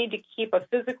means you need to keep a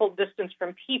physical distance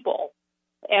from people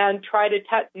and try to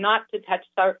not to touch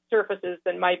surfaces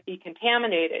that might be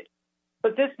contaminated.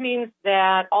 But this means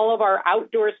that all of our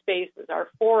outdoor spaces, our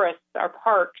forests, our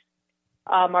parks,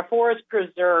 our forest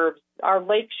preserves, our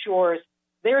lake shores,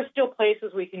 there are still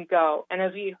places we can go. And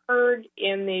as we heard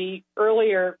in the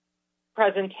earlier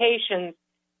presentations,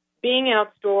 being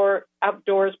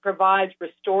outdoors provides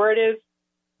restorative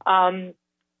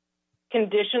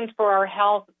conditions for our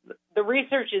health. The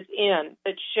research is in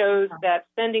that shows that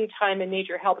spending time in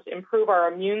nature helps improve our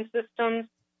immune systems.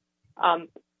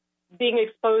 Being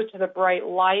exposed to the bright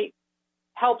light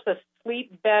helps us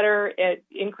sleep better. It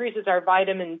increases our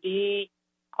vitamin D.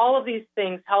 All of these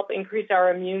things help increase our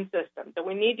immune system. So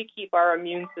we need to keep our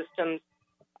immune systems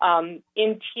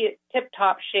in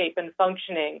tip-top shape and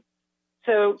functioning.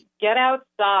 So get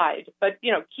outside, but,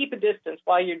 keep a distance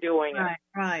while you're doing it.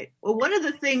 Right. Well, one of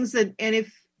the things that, and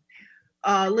if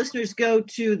listeners go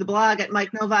to the blog at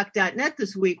mikenovak.net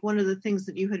this week, one of the things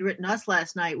that you had written us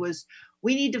last night was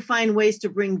we need to find ways to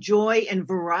bring joy and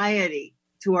variety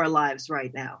to our lives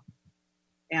right now.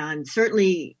 And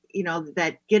certainly,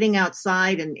 that getting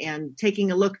outside and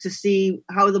taking a look to see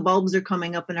how the bulbs are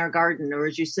coming up in our garden, or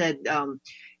as you said,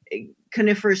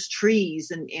 coniferous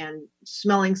trees and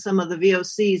smelling some of the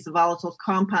VOCs, the volatile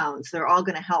compounds, they're all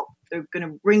going to help. They're going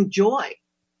to bring joy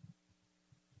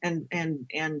and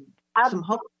some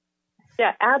hope.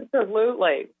 Yeah,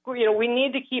 absolutely. We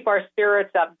need to keep our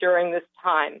spirits up during this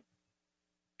time.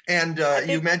 And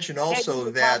you mentioned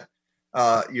also that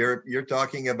you're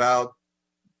talking about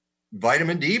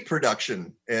vitamin D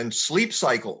production and sleep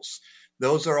cycles.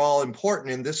 Those are all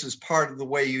important, and this is part of the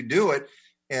way you do it.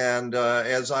 And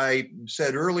as I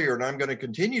said earlier, and I'm going to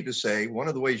continue to say, one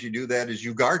of the ways you do that is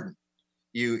you garden.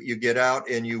 You get out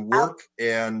and you work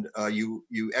and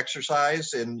you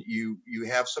exercise and you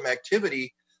have some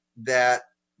activity that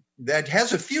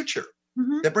has a future,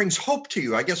 that brings hope to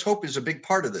you. I guess hope is a big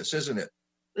part of this, isn't it?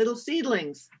 Little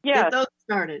seedlings. Yes. Get those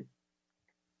started.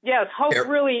 Yes, hope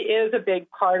really is a big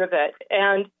part of it.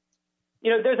 And,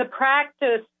 there's a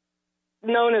practice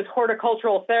known as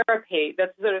horticultural therapy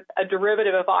that's a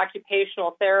derivative of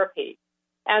occupational therapy.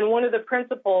 And one of the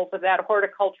principles of that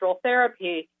horticultural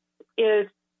therapy is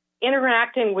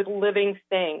interacting with living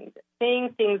things,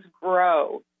 seeing things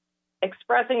grow,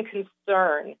 expressing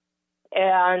concern,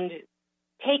 and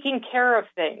taking care of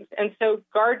things. And so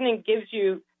gardening gives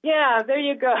you, there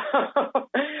you go.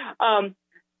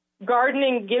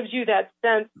 Gardening gives you that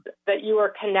sense that you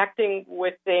are connecting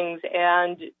with things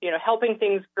and, helping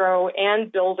things grow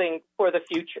and building for the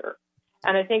future.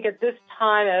 And I think at this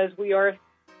time, as we are,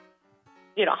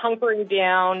 hunkering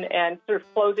down and sort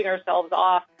of closing ourselves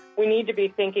off, we need to be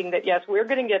thinking that, yes, we're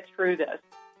going to get through this.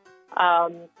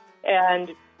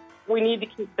 And we need to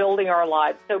keep building our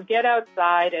lives. So get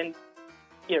outside and,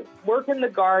 work in the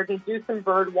garden, do some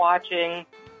bird watching,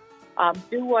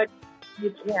 do what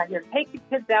you can. Take the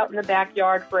kids out in the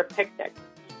backyard for a picnic,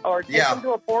 or take them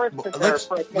to a forest preserve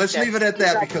for a picnic. Let's leave it at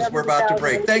that because we're about to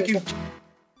break. Thank you.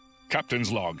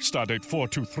 Captain's log, stardate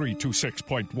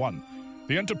 42326.1.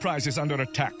 The Enterprise is under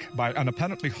attack by an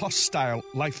apparently hostile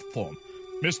life form.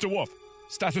 Mr. Wolf,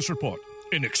 status report.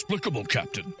 Inexplicable,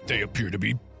 Captain. They appear to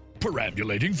be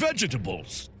perambulating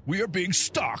vegetables. We are being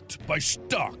stalked by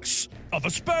stalks of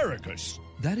asparagus.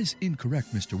 That is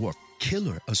incorrect, Mr. Wolf.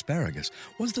 Killer asparagus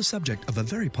was the subject of a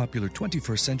very popular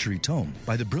 21st century tome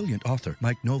by the brilliant author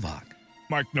Mike Novak.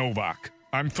 Mike Novak.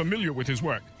 I'm familiar with his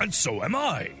work, and so am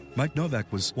I. Mike Novak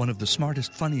was one of the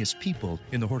smartest, funniest people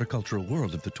in the horticultural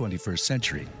world of the 21st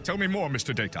century. Tell me more,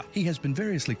 Mr. Data. He has been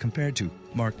variously compared to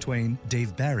Mark Twain,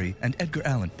 Dave Barry, and Edgar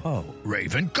Allan Poe.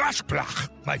 Raven Gashblach,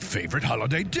 my favorite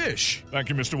holiday dish. Thank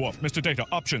you, Mr. Wolf. Mr. Data,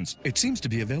 options. It seems to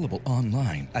be available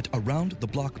online at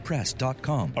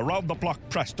aroundtheblockpress.com.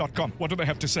 Aroundtheblockpress.com. What do they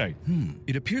have to say?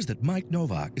 It appears that Mike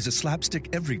Novak is a slapstick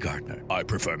every gardener. I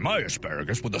prefer my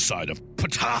asparagus with a side of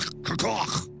patach.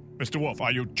 Mr. Wolf,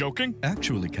 are you joking?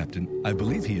 Actually, Captain, I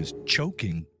believe he is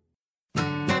choking.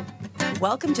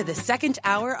 Welcome to the second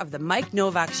hour of the Mike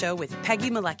Novak Show with Peggy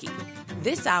Malecki.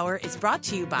 This hour is brought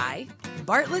to you by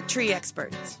Bartlett Tree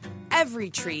Experts.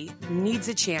 Every tree needs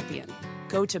a champion.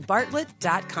 Go to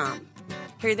bartlett.com.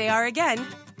 Here they are again,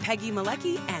 Peggy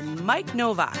Malecki and Mike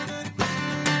Novak.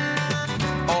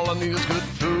 All I need is good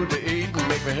food to eat and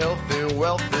make me healthy,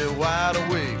 wealthy, wide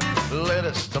awake.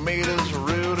 Lettuce, tomatoes,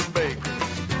 root and bacon.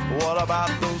 What about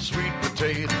those sweet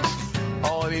potatoes?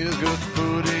 All I need is good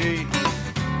food to eat.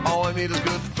 All I need is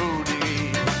good food to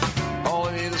eat. All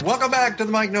I need is... Welcome back to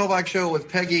the Mike Novak Show with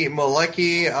Peggy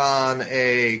Malecki on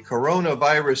a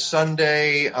coronavirus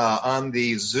Sunday on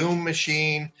the Zoom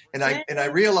machine. And I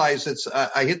realize it's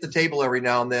I hit the table every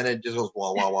now and then. It just goes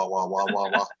wah, wah, wah, wah, wah, wah,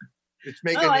 wah. It's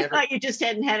making I thought you just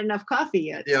hadn't had enough coffee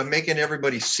yet. Yeah, making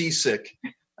everybody seasick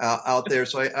out there.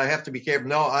 So I have to be careful.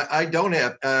 No, I don't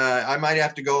have. I might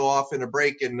have to go off in a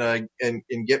break and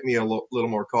get me a little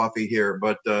more coffee here.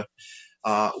 But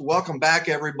welcome back,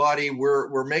 everybody.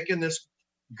 We're making this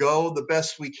go the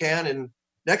best we can, and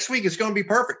next week it's going to be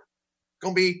perfect.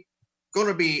 Going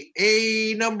to be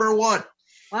a number one.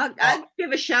 Well, I'd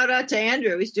give a shout out to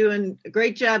Andrew. He's doing a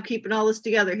great job keeping all this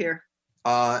together here.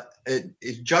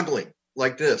 It's juggling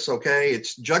like this, okay?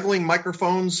 It's juggling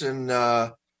microphones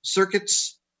and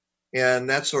circuits and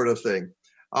that sort of thing.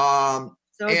 So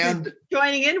if you're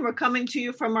joining in, we're coming to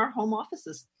you from our home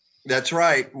offices. That's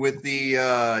right, with the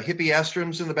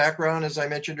hippiastrums in the background, as I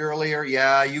mentioned earlier.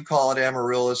 Yeah, you call it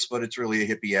amaryllis, but it's really a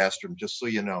hippiastrum, just so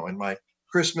you know. And my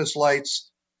Christmas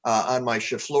lights on my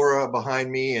chiflora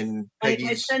behind me, and Peggy's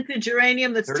my scented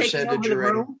geranium that's taking over the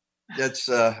room. That's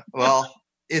well,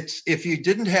 it's if you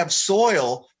didn't have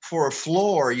soil for a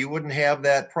floor, you wouldn't have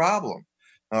that problem.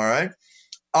 All right.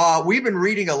 We've been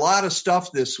reading a lot of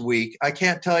stuff this week. I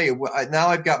can't tell you. Now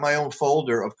I've got my own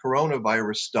folder of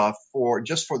coronavirus stuff for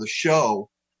the show,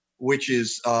 which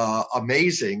is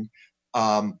amazing.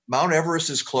 Mount Everest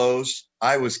is closed.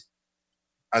 I was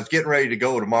getting ready to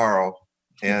go tomorrow,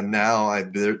 and now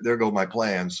there go my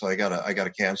plans. So I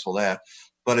gotta cancel that.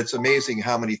 But it's amazing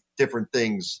how many different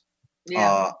things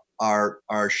are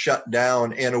shut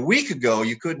down. And a week ago,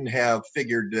 you couldn't have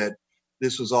figured that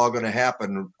this was all going to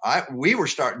happen. We were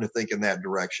starting to think in that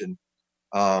direction,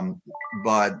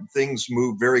 but things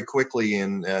moved very quickly,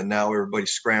 and now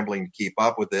everybody's scrambling to keep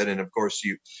up with it. And of course,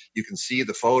 you can see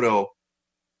the photo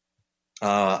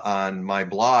on my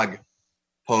blog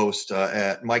post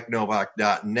at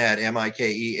mikenovak.net,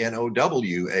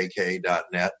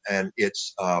 MikeNowak.net, and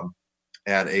it's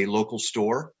at a local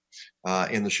store,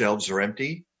 and the shelves are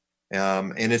empty,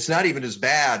 and it's not even as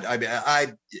bad. I mean,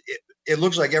 it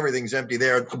looks like everything's empty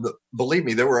there. Believe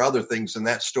me, there were other things in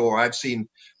that store. I've seen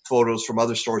photos from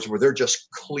other stores where they're just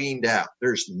cleaned out.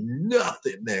 There's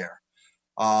nothing there.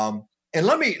 And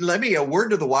let me a word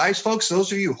to the wise folks.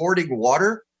 Those of you hoarding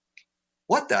water,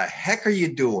 what the heck are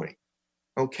you doing?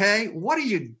 Okay, what are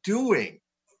you doing?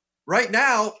 Right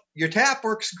now, your tap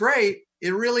works great.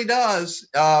 It really does.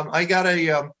 I got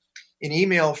an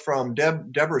email from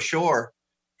Deborah Shore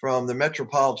from the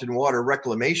Metropolitan Water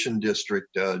Reclamation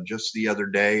District just the other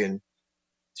day, and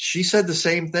she said the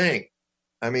same thing.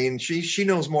 I mean, she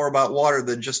knows more about water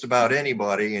than just about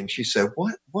anybody, and she said,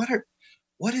 "What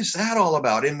is that all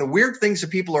about?" And the weird things that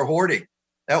people are hoarding.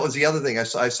 That was the other thing. I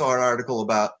saw an article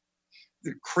about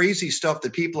the crazy stuff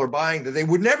that people are buying that they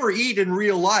would never eat in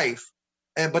real life,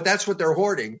 but that's what they're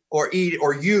hoarding or eat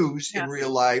or use in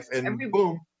real life. And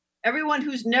boom, everyone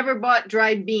who's never bought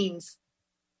dried beans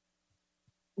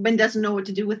but doesn't know what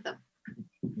to do with them.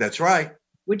 That's right.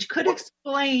 Which could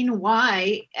explain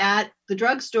why at the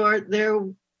drugstore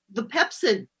the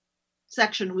Pepsid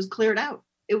section was cleared out.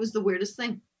 It was the weirdest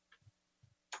thing.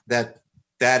 That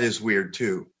is weird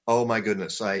too. Oh my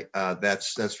goodness.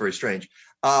 That's very strange.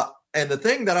 And the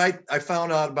thing that I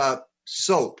found out about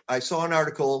soap, I saw an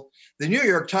article. The New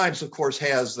York Times, of course,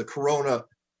 has the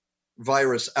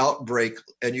coronavirus outbreak,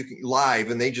 and you can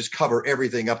live, and they just cover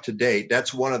everything up to date.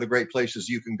 That's one of the great places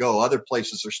you can go. Other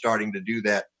places are starting to do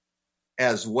that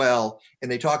as well.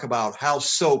 And they talk about how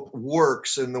soap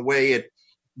works and the way it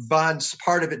bonds.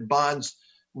 Part of it bonds.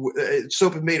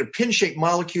 Soap is made of pin-shaped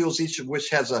molecules, each of which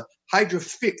has a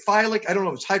hydrophilic, I don't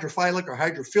know if it's hydrophilic or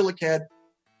hydrophilic head.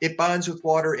 It bonds with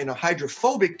water in a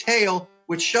hydrophobic tail,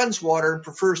 which shuns water and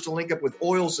prefers to link up with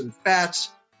oils and fats,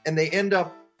 and they end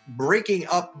up breaking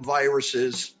up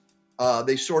viruses.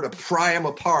 They sort of pry them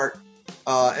apart,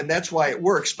 and that's why it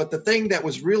works. But the thing that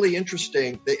was really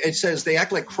interesting, it says they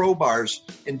act like crowbars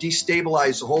and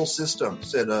destabilize the whole system,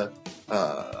 said a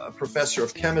professor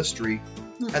of chemistry.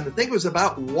 And the thing was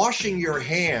about washing your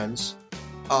hands.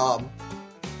 We'll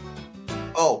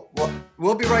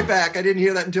be right back. I didn't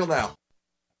hear that until now.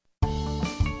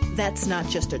 That's not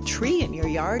just a tree in your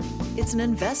yard, it's an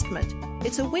investment.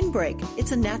 It's a windbreak.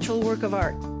 It's a natural work of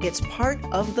art. It's part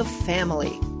of the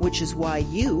family, which is why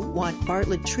you want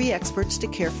Bartlett tree experts to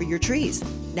care for your trees.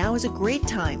 Now is a great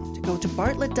time to go to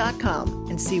Bartlett.com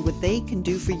and see what they can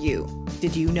do for you.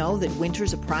 Did you know that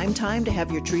winter's a prime time to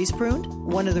have your trees pruned?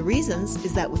 One of the reasons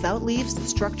is that without leaves, the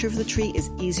structure of the tree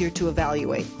is easier to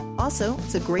evaluate. Also,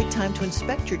 it's a great time to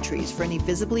inspect your trees for any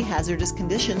visibly hazardous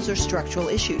conditions or structural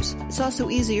issues. It's also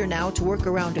easier now to work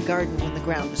around a garden when the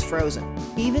ground is frozen.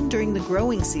 Even during the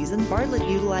growing season, Bartlett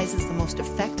utilizes the most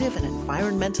effective and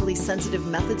environmentally sensitive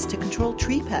methods to control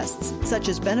tree pests, such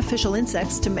as beneficial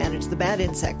insects to manage the bad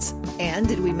insects. And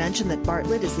did we mention that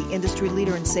Bartlett is the industry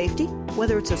leader in safety?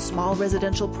 Whether it's a small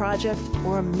residential project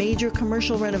or a major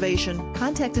commercial renovation,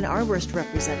 contact an arborist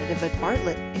representative at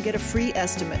Bartlett and get a free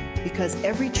estimate, because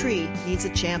every tree needs a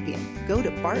champion. Go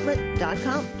to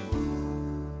Bartlett.com.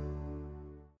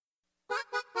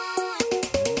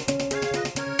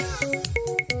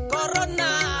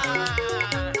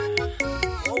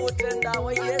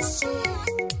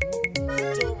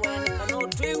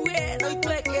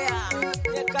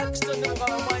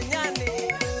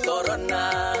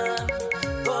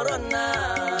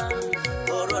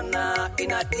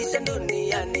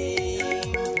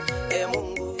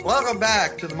 Welcome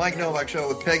back to the Mike Novak Show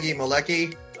with Peggy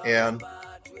Malecki, and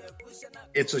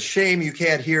it's a shame you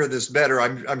can't hear this better.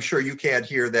 I'm sure you can't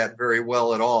hear that very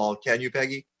well at all. Can you,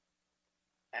 Peggy?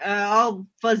 All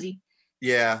fuzzy.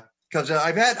 Yeah, because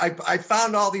I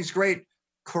found all these great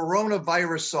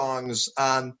coronavirus songs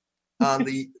on on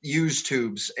the used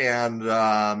tubes, and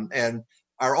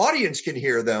our audience can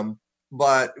hear them,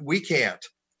 but we can't.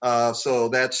 So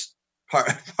that's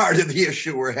part of the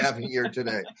issue we're having here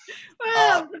today.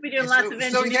 Well, we're doing lots of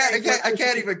engineering. I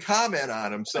can't even comment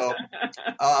on them. So,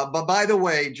 but by the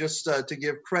way, just to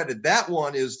give credit, that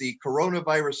one is the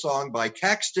coronavirus song by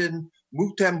Caxton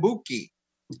Mutambuki.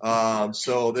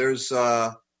 So there's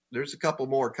a couple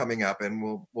more coming up,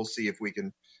 and we'll see if we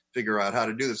can figure out how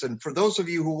to do this. And for those of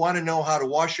you who want to know how to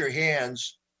wash your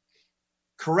hands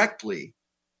correctly,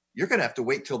 you're going to have to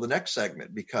wait till the next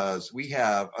segment, because we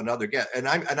have another guest. And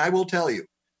I will tell you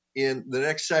in the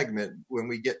next segment, when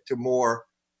we get to more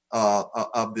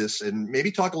of this, and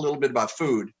maybe talk a little bit about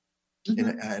food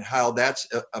and how that's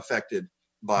affected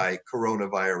by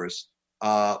coronavirus.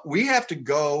 We have to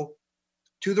go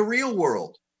to the real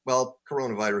world. Well,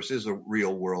 coronavirus is a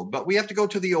real world, but we have to go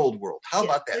to the old world. How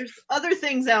about that? There's other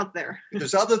things out there.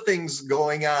 There's other things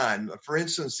going on. For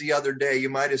instance, the other day, you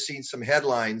might have seen some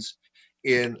headlines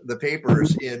in the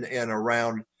papers in and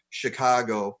around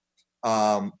Chicago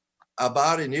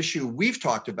about an issue we've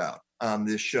talked about on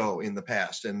this show in the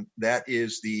past, and that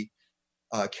is the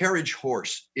carriage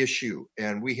horse issue.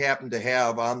 And we happen to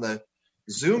have on the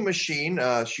Zoom machine,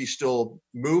 she's still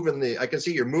moving I can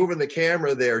see you're moving the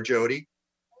camera there, Jodie.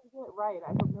 Right.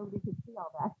 I hope nobody can see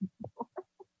all that.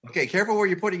 Okay, careful where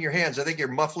you're putting your hands. I think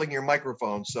you're muffling your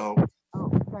microphone. So.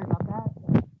 Oh, sorry about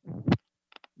that.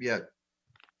 Yeah.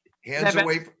 Hands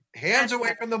away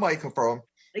from the microphone.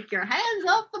 Take your hands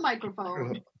off the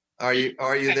microphone. Are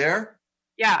you there?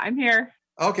 Yeah, I'm here.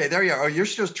 Okay, there you are. Oh, you're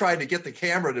just trying to get the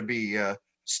camera to be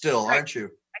still, aren't you?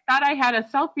 I thought I had a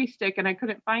selfie stick and I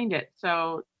couldn't find it,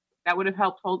 so that would have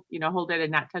helped hold it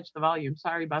and not touch the volume.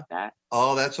 Sorry about that.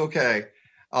 Oh, that's okay.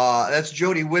 That's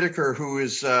Jodie Wiederkehr, who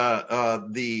is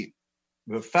the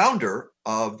founder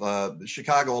of the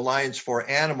Chicago Alliance for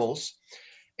Animals.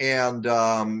 And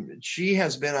she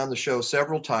has been on the show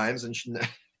several times, and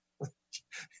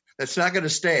that's not going to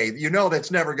stay.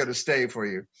 That's never going to stay for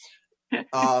you. Is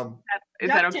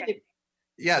that okay?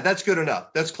 Yeah, that's good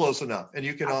enough. That's close enough. And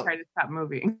you can I'll try to stop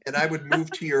moving. And I would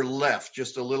move to your left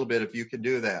just a little bit if you can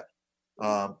do that.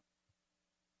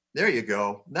 There you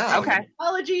go. Now, okay.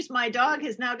 Apologies. My dog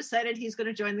has now decided he's going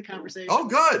to join the conversation. Oh,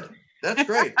 good. That's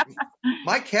great.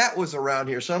 My cat was around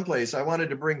here someplace. I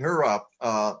wanted to bring her up,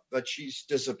 but she's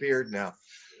disappeared now.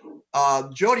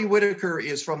 Jodie Wiederkehr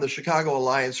is from the Chicago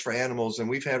Alliance for Animals, and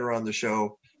we've had her on the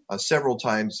show several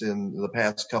times in the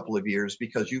past couple of years,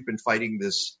 because you've been fighting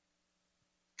this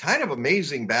kind of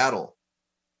amazing battle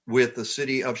with the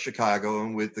city of Chicago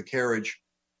and with the carriage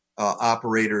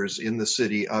operators in the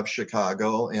city of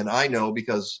Chicago. And I know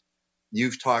because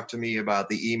you've talked to me about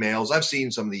the emails. I've seen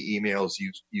some of the emails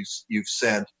you've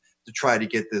sent to try to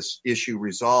get this issue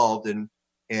resolved.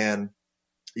 And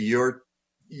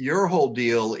your whole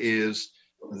deal is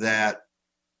that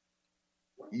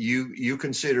you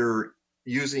consider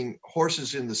using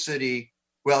horses in the city,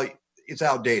 well, it's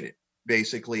outdated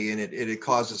basically, and it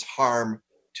causes harm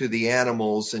to the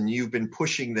animals. And you've been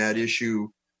pushing that issue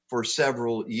for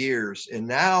several years. And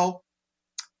now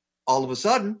all of a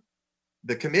sudden,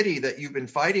 the committee that you've been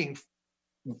fighting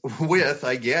with,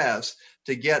 I guess,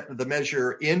 to get the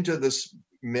measure into this,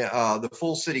 the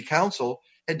full city council,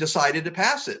 had decided to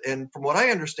pass it. And from what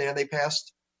I understand, they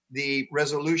passed the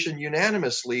resolution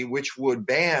unanimously, which would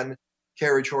ban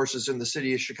carriage horses in the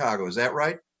city of Chicago. Is that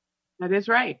right? That is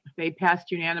right. They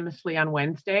passed unanimously on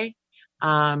Wednesday.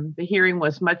 The hearing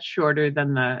was much shorter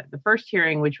than the first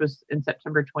hearing, which was in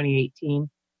September 2018.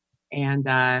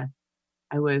 And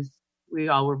we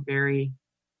all were very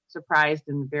surprised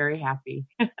and very happy.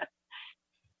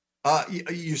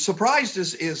 You surprised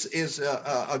is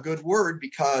a good word,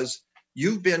 because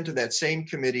you've been to that same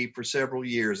committee for several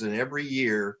years, and every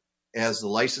year as the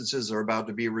licenses are about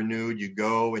to be renewed, you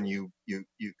go and you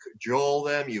cajole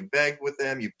them, you beg with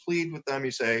them, you plead with them,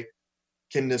 you say,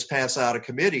 can this pass out of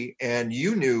committee? And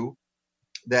you knew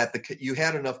that you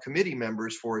had enough committee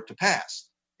members for it to pass,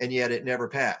 and yet it never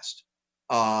passed.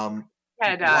 Authority,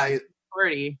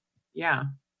 yeah.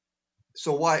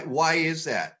 So why is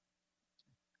that?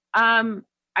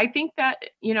 I think that,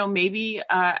 maybe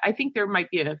I think there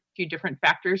might be a few different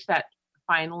factors that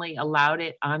finally allowed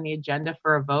it on the agenda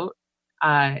for a vote.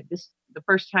 The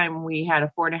first time we had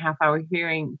a 4.5-hour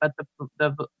hearing, but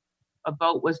a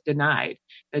vote was denied.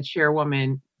 The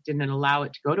chairwoman didn't allow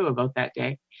it to go to a vote that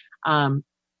day.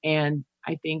 And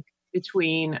I think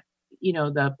between,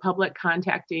 the public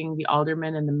contacting the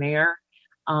alderman and the mayor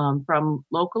from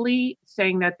locally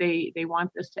saying that they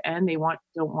want this to end,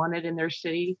 don't want it in their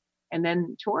city, and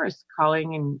then tourists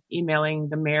calling and emailing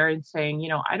the mayor and saying,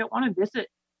 I don't want to visit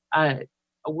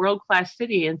a world-class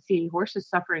city and see horses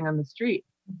suffering on the street.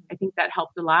 I think that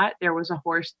helped a lot. There was a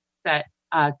horse that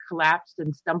collapsed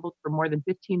and stumbled for more than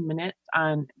 15 minutes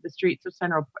on the streets of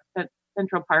Central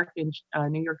Park in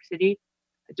New York City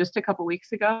just a couple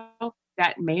weeks ago.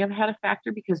 That may have had a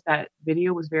factor because that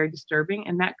video was very disturbing,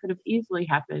 and that could have easily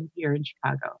happened here in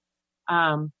Chicago.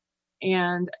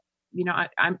 And you know,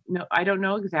 I don't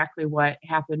know exactly what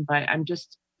happened, but I'm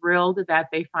just thrilled that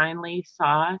they finally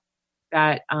saw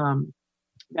that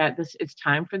that it's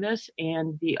time for this.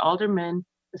 And the aldermen,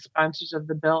 the sponsors of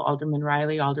the bill, Alderman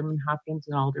Riley, Alderman Hopkins,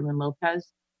 and Alderman Lopez,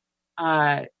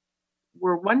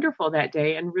 were wonderful that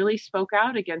day and really spoke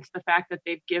out against the fact that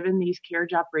they've given these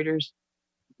carriage operators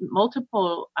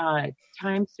multiple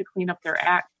times to clean up their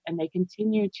act, and they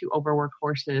continue to overwork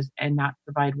horses and not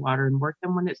provide water and work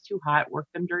them when it's too hot, work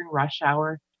them during rush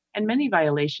hour, and many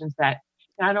violations that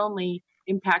not only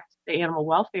impact the animal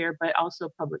welfare, but also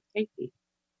public safety.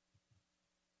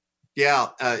 Yeah,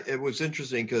 it was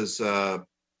interesting because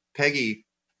Peggy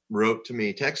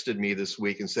texted me this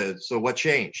week and said, so what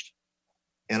changed?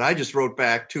 And I just wrote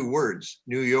back 2 words,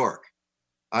 New York.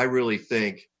 I really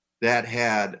think that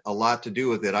had a lot to do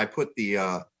with it. I put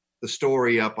the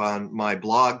story up on my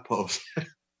blog post.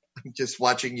 I'm just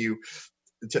watching you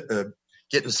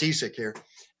getting seasick here.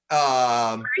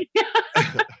 And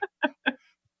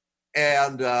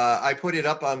I put it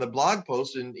up on the blog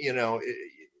post, and you know,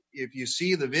 if you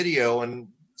see the video, and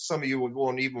some of you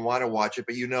won't even want to watch it,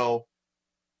 but you know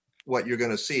what you're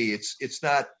going to see. It's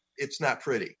not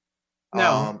pretty.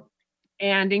 No.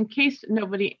 And in case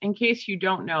you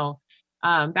don't know,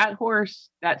 that horse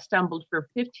that stumbled for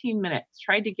 15 minutes,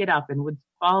 tried to get up and would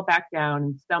fall back down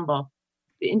and stumble.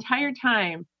 The entire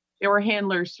time there were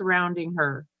handlers surrounding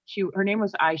her. Her name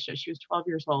was Aisha. She was 12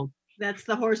 years old. That's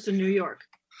the horse in New York.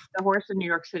 The horse in New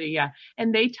York City, yeah.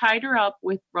 And they tied her up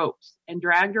with ropes and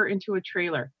dragged her into a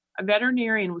trailer. A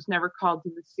veterinarian was never called to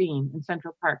the scene in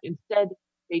Central Park. Instead,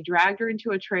 they dragged her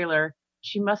into a trailer.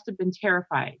 She must have been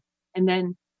terrified. And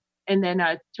then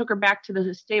took her back to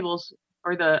the stables,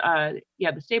 or the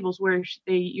stables where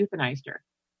they euthanized her.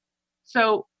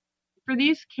 So for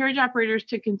these carriage operators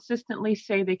to consistently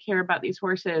say they care about these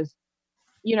horses,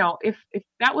 you know, if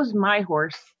that was my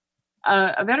horse,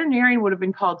 a veterinarian would have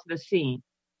been called to the scene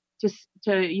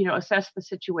to you know, assess the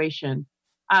situation.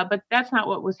 But that's not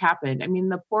what was happened. I mean,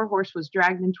 the poor horse was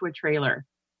dragged into a trailer.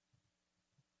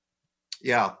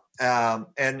 Yeah. And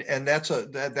that's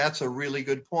a really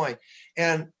good point.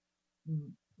 And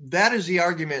that is the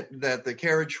argument that the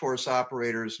carriage horse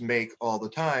operators make all the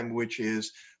time, which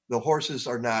is the horses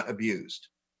are not abused.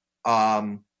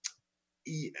 And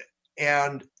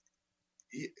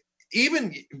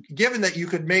even given that you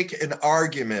could make an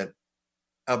argument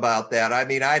about that, I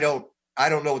mean, I don't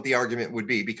know what the argument would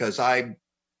be, because I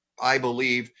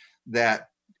believe that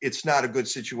it's not a good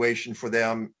situation for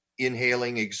them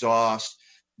inhaling exhaust,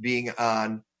 being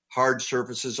on hard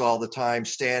surfaces all the time,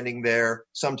 standing there,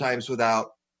 sometimes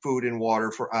without food and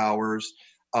water for hours.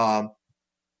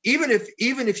 Even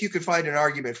if you could find an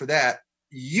argument for that,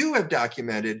 you have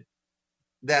documented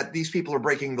that these people are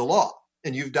breaking the law,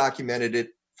 and you've documented it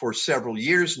for several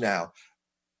years now.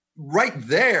 Right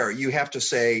there, you have to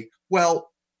say,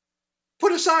 well,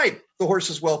 put aside the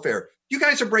horse's welfare. You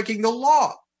guys are breaking the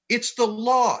law. It's the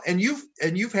law. And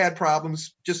you've had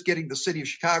problems just getting the city of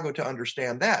Chicago to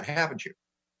understand that, haven't you?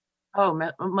 Oh,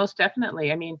 most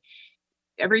definitely. I mean,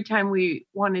 every time we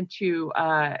wanted to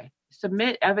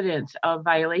submit evidence of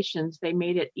violations, they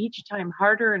made it each time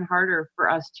harder and harder for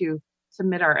us to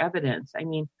submit our evidence. I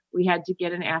mean, we had to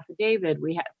get an affidavit.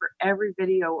 We had for every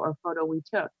video or photo we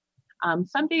took.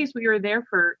 Some days we were there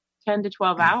for 10 to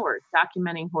 12 hours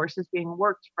documenting horses being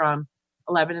worked from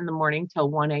 11 in the morning till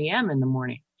 1 a.m. in the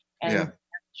morning. And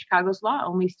Chicago's law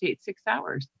only states 6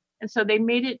 hours. And so they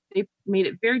made it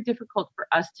very difficult for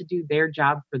us to do their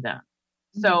job for them.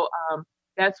 Mm-hmm. So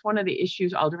that's one of the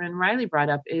issues Alderman Riley brought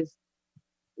up, is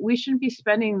we shouldn't be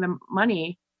spending the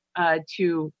money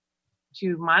to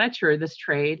monitor this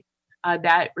trade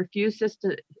that refuses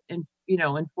to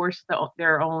enforce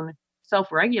their own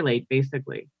self-regulate,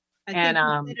 basically. I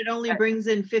think it only brings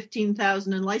in $15,000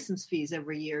 in license fees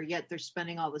every year, yet they're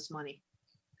spending all this money.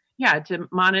 Yeah, to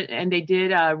monitor, and they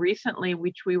did recently,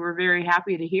 which we were very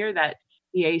happy to hear, that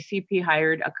the ACP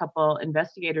hired a couple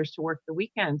investigators to work the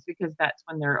weekends, because that's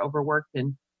when they're overworked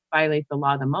and violate the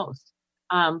law the most.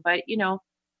 But you know,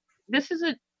 this is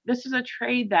a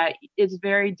trade that is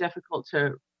very difficult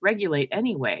to regulate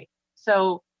anyway.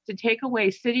 So to take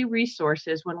away city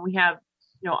resources when we have,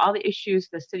 you know, all the issues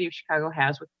the city of Chicago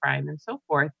has with crime and so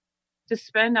forth, to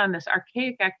spend on this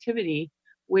archaic activity,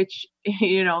 which,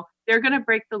 you know, they're going to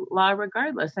break the law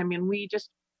regardless. I mean, we just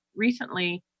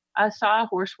recently saw a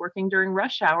horse working during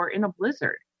rush hour in a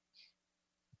blizzard.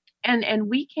 And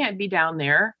we can't be down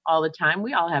there all the time.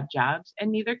 We all have jobs,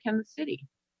 and neither can the city.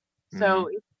 So,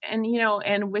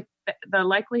 and with the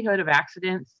likelihood of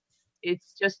accidents,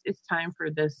 it's time for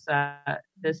this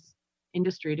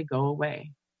industry to go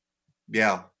away.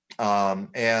 Yeah.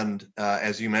 And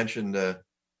as you mentioned,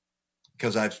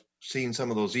 because I've seen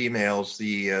some of those emails,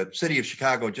 the city of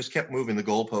Chicago just kept moving the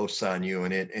goalposts on you.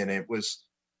 And it was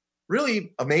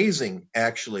really amazing,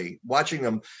 actually, watching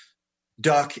them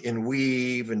duck and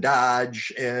weave and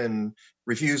dodge and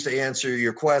refuse to answer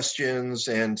your questions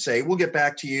and say, we'll get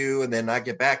back to you, and then not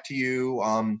get back to you.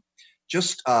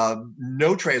 Just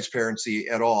no transparency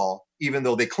at all, even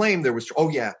though they claimed there was, oh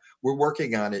yeah, we're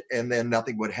working on it, and then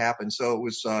nothing would happen. So it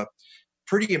was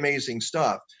pretty amazing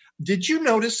stuff. Did you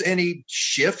notice any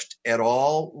shift at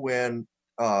all when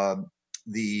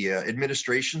the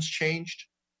administrations changed?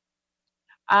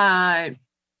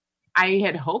 I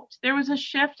had hoped there was a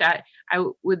shift. I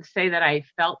would say that I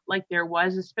felt like there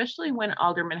was, especially when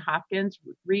Alderman Hopkins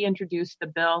reintroduced the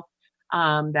bill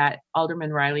that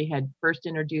Alderman Riley had first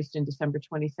introduced in December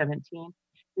 2017.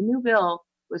 The new bill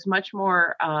was much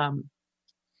more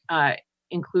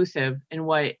inclusive in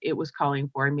what it was calling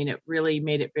for. I mean, it really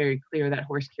made it very clear that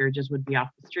horse carriages would be off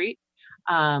the street.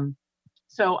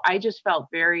 So I just felt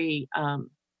very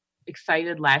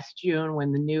excited last June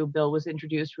when the new bill was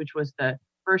introduced, which was the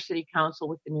first city council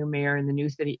with the new mayor and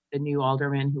the new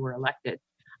aldermen who were elected.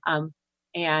 And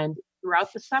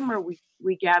throughout the summer, we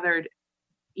gathered,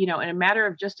 in a matter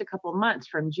of just a couple of months,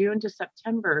 from June to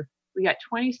September, we got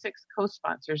 26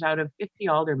 co-sponsors out of 50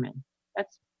 aldermen.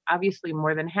 That's obviously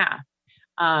more than half.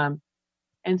 And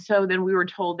so then we were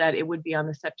told that it would be on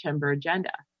the September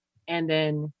agenda. And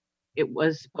then it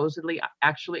was supposedly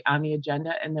actually on the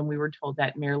agenda. And then we were told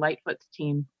that Mayor Lightfoot's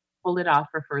team pulled it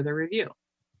off for further review.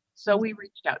 So we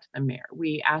reached out to the mayor.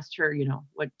 We asked her, we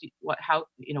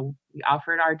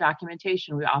offered our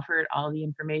documentation. We offered all the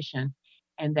information.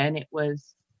 And then it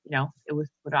was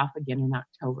put off again in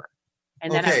October.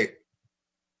 And then okay.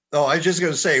 I was just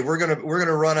going to say, we're going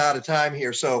to run out of time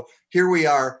here. So here we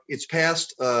are. It's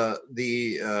past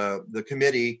the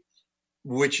committee,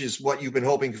 which is what you've been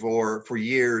hoping for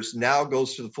years. Now it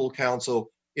goes to the full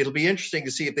council. It'll be interesting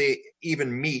to see if they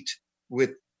even meet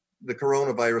with the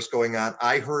coronavirus going on.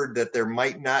 I heard that there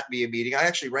might not be a meeting. I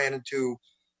actually ran into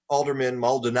Alderman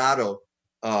Maldonado,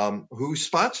 who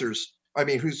said he's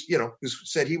going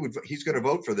to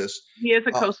vote for this. He is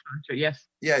a co-sponsor. Yes.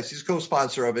 Yes, he's a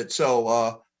co-sponsor of it.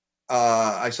 So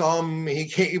I saw him.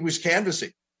 He was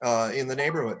canvassing in the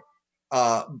neighborhood.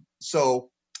 So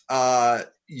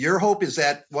your hope is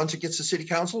that once it gets to city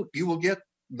council, you will get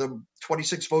the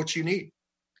 26 votes you need.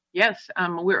 Yes,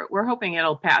 we're hoping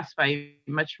it'll pass by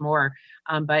much more.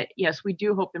 But yes, we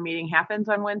do hope the meeting happens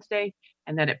on Wednesday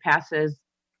and that it passes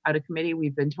out of committee.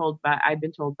 I've been told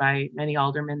by many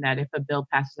aldermen that if a bill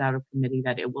passes out of committee,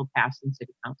 that it will pass in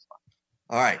city council.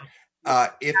 All right.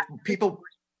 If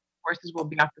horses will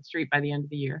be off the street by the end of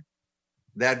the year.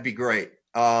 That'd be great.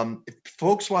 If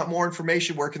folks want more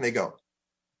information, where can they go?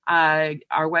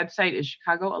 Our website is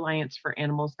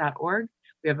ChicagoAllianceForAnimals.org.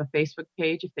 We have a Facebook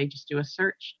page if they just do a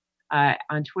search.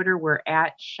 On Twitter, we're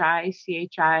at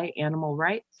CHI Animal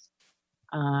Rights.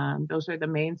 Those are the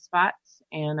main spots.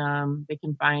 And they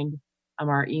can find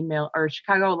our email, or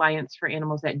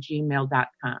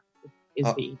ChicagoAllianceForAnimals@gmail.com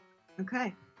is the.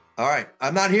 Okay. All right.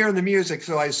 I'm not hearing the music,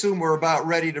 so I assume we're about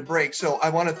ready to break. So I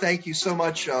want to thank you so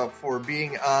much for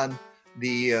being on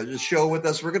the show with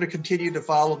us. We're going to continue to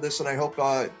follow this, and I hope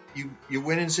you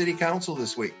win in city council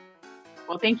this week.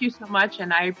 Well, thank you so much,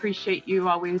 and I appreciate you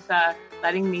always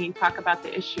letting me talk about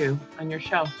the issue on your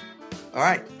show. All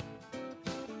right.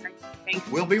 Thanks.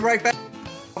 We'll be right back.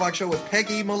 Talk show with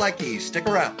Peggy Malecki. Stick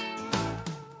around.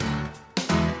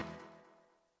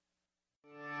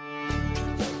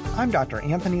 I'm Dr.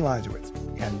 Anthony Lazarowitz,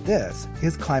 and this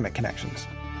is Climate Connections.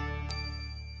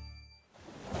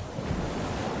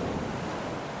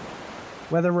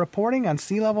 Whether reporting on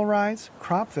sea level rise,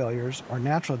 crop failures, or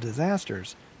natural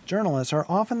disasters, journalists are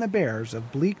often the bearers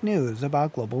of bleak news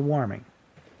about global warming.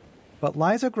 But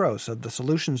Liza Gross of the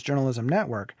Solutions Journalism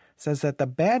Network says that the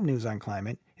bad news on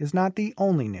climate is not the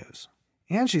only news.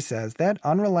 And she says that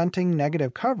unrelenting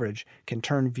negative coverage can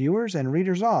turn viewers and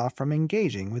readers off from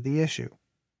engaging with the issue.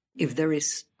 If there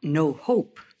is no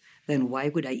hope, then why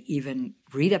would I even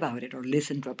read about it or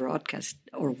listen to a broadcast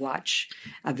or watch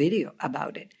a video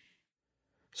about it?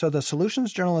 So the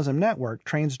Solutions Journalism Network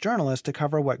trains journalists to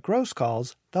cover what Gross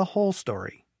calls the whole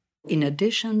story. In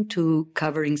addition to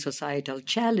covering societal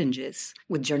challenges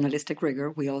with journalistic rigor,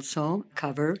 we also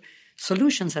cover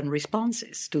solutions and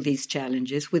responses to these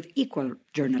challenges with equal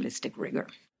journalistic rigor.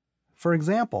 For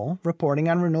example, reporting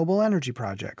on renewable energy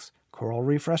projects, coral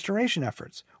reef restoration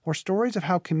efforts, or stories of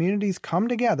how communities come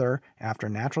together after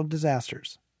natural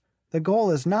disasters. The goal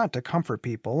is not to comfort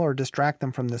people or distract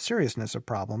them from the seriousness of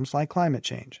problems like climate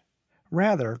change.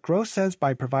 Rather, Gross says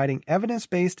by providing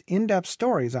evidence-based, in-depth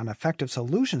stories on effective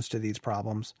solutions to these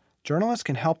problems, journalists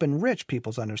can help enrich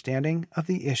people's understanding of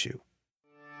the issue.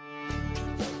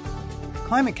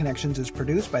 Climate Connections is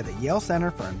produced by the Yale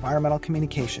Center for Environmental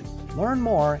Communication. Learn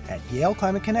more at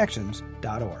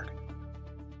yaleclimateconnections.org.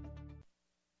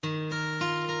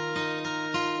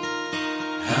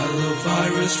 Hello,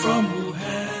 virus from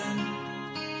Wuhan.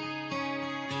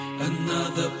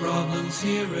 Another problem's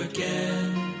here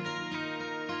again.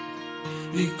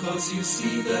 Because you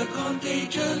see the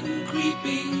contagion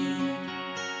creeping,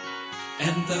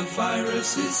 and the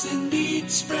virus is indeed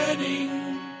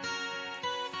spreading,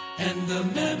 and the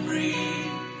memory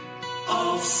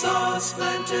of SARS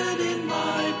planted in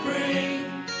my brain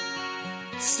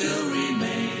still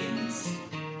remains.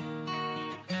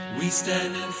 We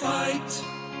stand and fight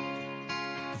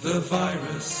the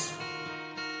virus.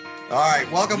 All right,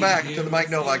 welcome back to the Mike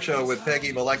Novak Show with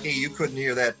Peggy Malecki. You couldn't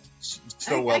hear that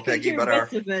so well, Peggy,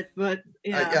 but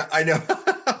yeah, I know,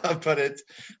 but it's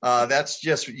that's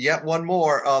just yet one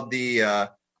more of the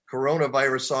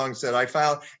coronavirus songs that I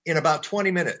found in about 20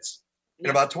 minutes.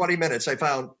 In about 20 minutes, I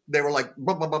found they were like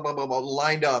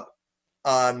lined up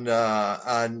on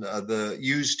the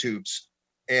used-tubes,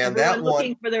 and everyone that one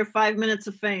looking for their 5 minutes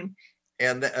of fame.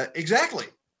 And exactly,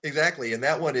 and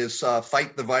that one is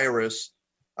 "Fight the Virus"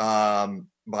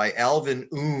 by Alvin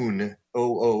Oon,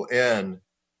 O-O-N.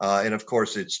 And of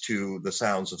course, it's to The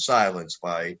Sounds of Silence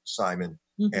by Simon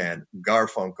and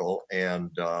Garfunkel. And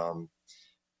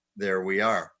there we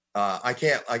are. I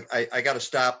got to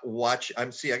stop watch. I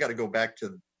got to go back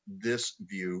to this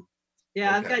view.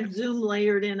 Yeah, okay. I've got Zoom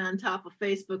layered in on top of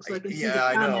Facebook so I can see the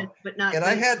comments, but not. And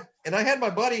I had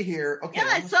my buddy here. Okay. Yeah,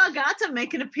 I saw Gata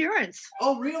make an appearance.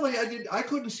 Oh, really? I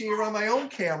couldn't see her on my own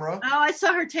camera. Oh, I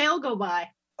saw her tail go by.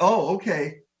 Oh,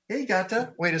 okay. Hey,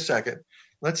 Gata. Wait a second.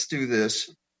 Let's do this.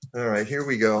 All right, here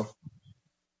we go.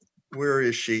 Where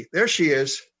is she? There she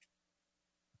is.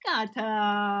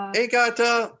 Gata. Hey,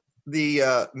 Gata,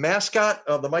 the mascot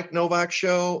of the Mike Novak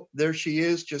Show. There she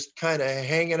is, just kind of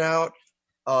hanging out.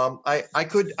 I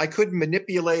could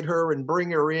manipulate her and bring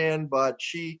her in, but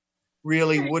she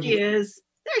really wouldn't. There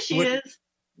she is.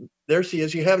 There she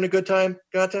is. You having a good time,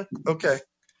 Gata? Okay.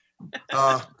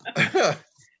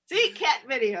 See, cat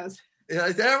videos.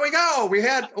 There we go.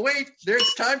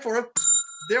 There's time for it.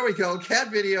 There we go. Cat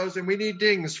videos, and we need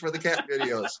dings for the cat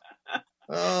videos.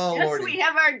 Oh, yes, Lordy. We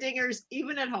have our dingers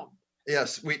even at home.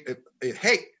 Yes,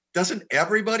 hey, doesn't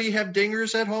everybody have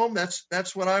dingers at home?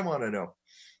 That's what I want to know.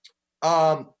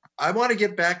 I want to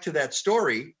get back to that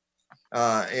story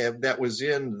that was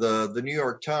in the New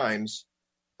York Times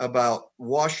about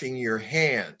washing your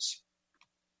hands.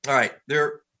 All right,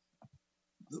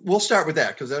 we'll start with that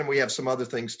because then we have some other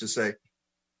things to say.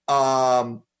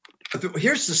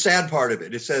 Here's the sad part of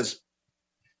it. It says,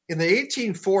 in the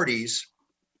 1840s,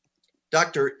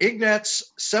 Dr. Ignaz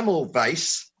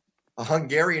Semmelweis, a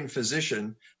Hungarian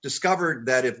physician, discovered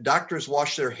that if doctors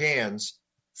washed their hands,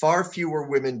 far fewer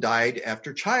women died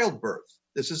after childbirth.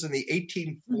 This is in the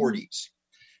 1840s.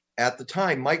 At the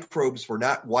time, microbes were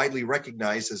not widely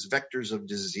recognized as vectors of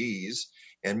disease,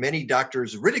 and many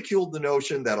doctors ridiculed the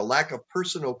notion that a lack of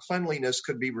personal cleanliness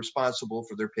could be responsible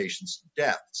for their patients'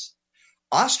 deaths.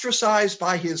 Ostracized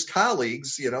by his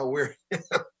colleagues, we're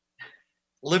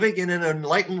living in an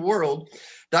enlightened world,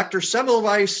 Dr.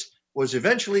 Semmelweis was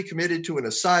eventually committed to an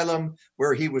asylum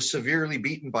where he was severely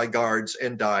beaten by guards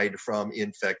and died from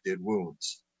infected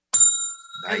wounds.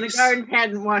 Nice. And the guards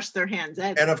hadn't washed their hands.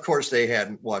 And of course, they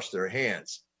hadn't washed their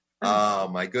hands. Oh,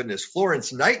 my goodness.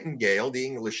 Florence Nightingale, the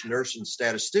English nurse and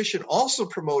statistician, also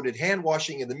promoted hand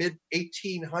washing in the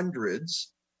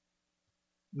mid-1800s.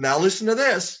 Now, listen to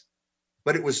this.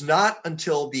 But it was not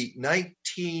until the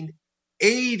 1980s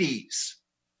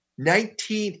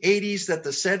that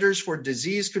the Centers for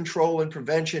Disease Control and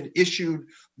Prevention issued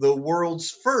the world's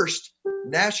first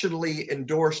nationally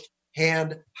endorsed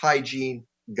hand hygiene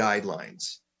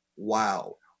guidelines.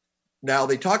 Wow. Now,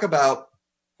 they talk about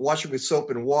washing with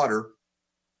soap and water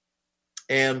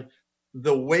and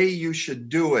the way you should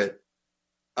do it.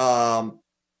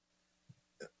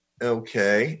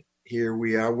 Okay. Here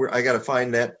we are. I got to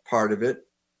find that part of it.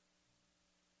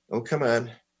 Oh, come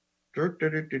on.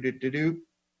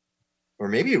 Or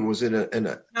maybe it was in a.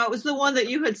 No, it was the one that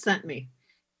you had sent me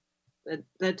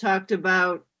that talked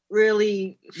about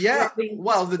really. Rubbing,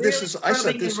 well, this is. I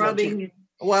sent this one too.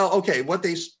 Well, okay.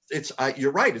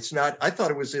 You're right. It's not. I thought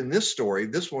it was in this story.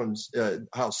 This one's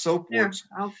how soap works.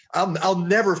 I'll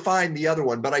never find the other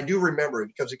one, but I do remember it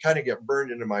because it kind of got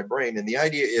burned into my brain. And the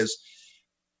idea is,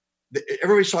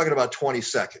 everybody's talking about 20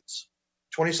 seconds.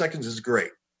 20 seconds is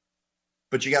great,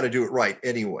 but you got to do it right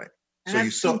anyway. And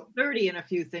I've seen 30 in a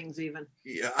few things even.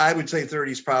 Yeah, I would say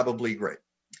 30 is probably great.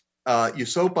 You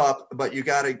soap up, but you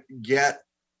got to get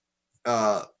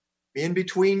in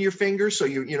between your fingers. So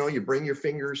you bring your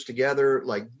fingers together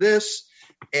like this,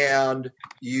 and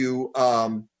you.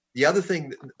 The other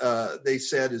thing they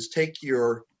said is take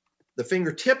the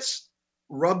fingertips,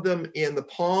 rub them in the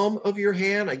palm of your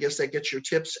hand. I guess that gets your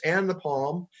tips and the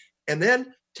palm, and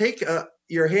then take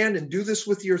your hand and do this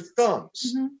with your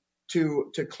thumbs. Mm-hmm.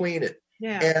 To clean it,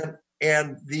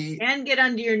 and get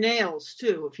under your nails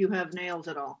too if you have nails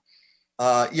at all.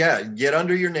 Get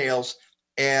under your nails.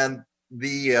 And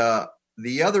the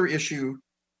other issue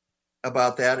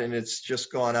about that, and it's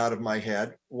just gone out of my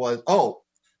head, was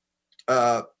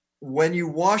when you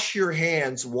wash your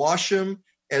hands, wash them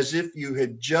as if you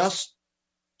had just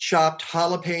chopped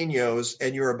jalapenos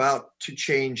and you're about to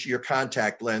change your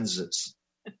contact lenses.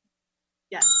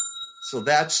 Yes. So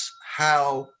that's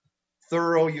how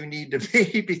thorough you need to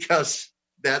be, because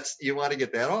you want to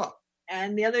get that off.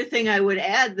 And the other thing I would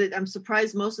add that I'm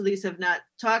surprised most of these have not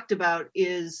talked about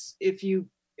is if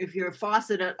your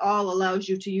faucet at all allows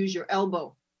you to use your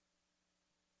elbow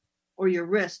or your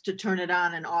wrist to turn it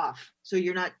on and off, so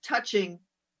you're not touching.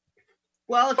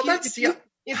 Well, if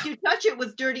you touch it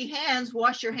with dirty hands,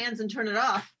 wash your hands and turn it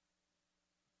off.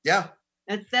 Yeah.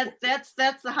 That's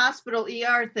the hospital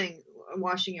ER thing,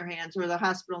 washing your hands, or the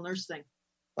hospital nurse thing.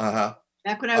 Uh-huh.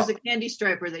 Back when I was a candy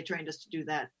striper, they trained us to do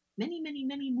that many, many,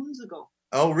 many moons ago.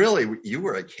 Oh, really? You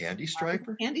were a candy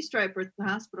striper? Candy striper at the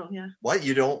hospital, yeah. What?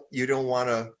 You don't want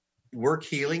to work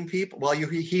healing people? Well, you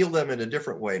heal them in a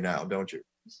different way now, don't you?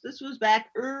 This was back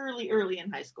early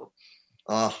in high school.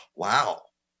 Oh, wow.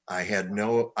 I had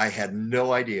no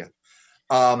idea.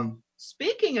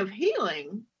 Speaking of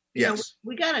healing, yes,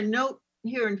 we got a note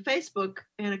here in Facebook,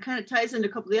 and it kind of ties into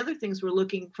a couple of the other things we're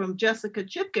looking from Jessica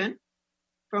Chipkin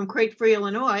from Crate Free,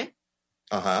 Illinois.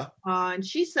 Uh-huh. And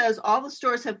she says all the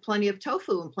stores have plenty of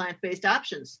tofu and plant-based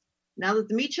options. Now that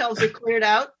the meat shelves are cleared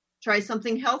out, try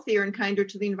something healthier and kinder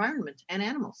to the environment and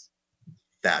animals.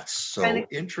 That's so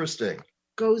interesting.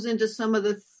 Goes into some of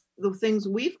the things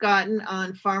we've gotten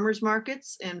on farmers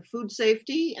markets and food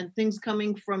safety and things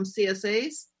coming from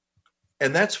CSAs.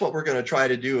 And that's what we're going to try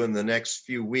to do in the next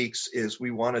few weeks. Is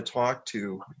we want to talk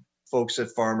to folks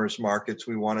at farmers markets.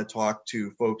 We want to talk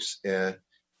to folks at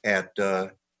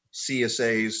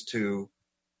CSAs to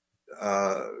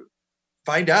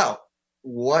find out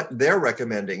what they're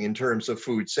recommending in terms of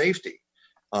food safety.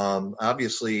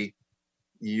 Obviously,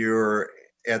 you're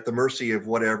at the mercy of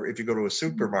whatever, if you go to a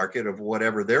supermarket, of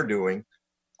whatever they're doing.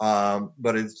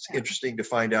 But it's interesting to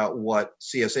find out what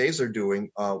CSAs are doing.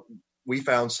 We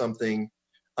found something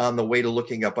on the way to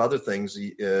looking up other things.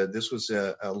 This was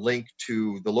a link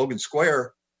to the Logan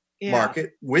Square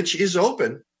market, which is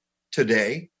open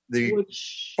today. The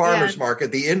farmers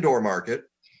market, the indoor market.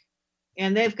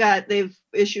 And they've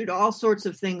issued all sorts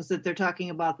of things that they're talking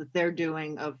about that they're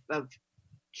doing of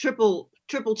triple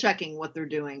checking what they're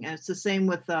doing. And it's the same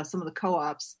with some of the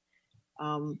co-ops.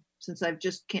 Since I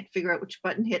just can't figure out which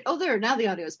button hit. Oh, now the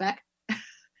audio is back.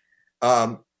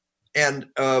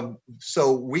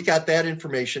 So we got that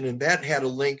information, and that had a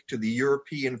link to the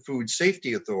European Food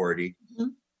Safety Authority.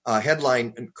 Mm-hmm.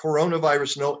 Headline: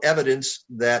 Coronavirus, no evidence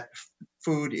that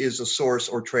food is a source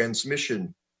or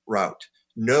transmission route.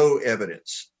 No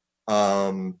evidence.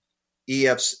 EFSA's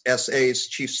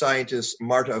chief scientist,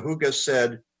 Marta Huga,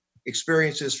 said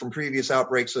experiences from previous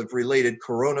outbreaks of related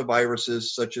coronaviruses,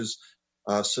 such as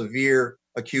severe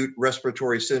acute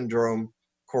respiratory syndrome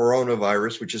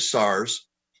coronavirus, which is SARS,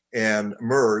 and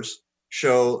MERS,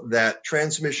 show that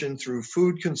transmission through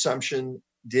food consumption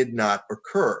did not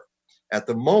occur. At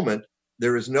the moment,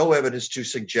 there is no evidence to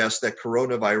suggest that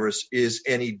coronavirus is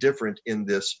any different in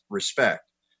this respect.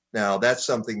 Now, that's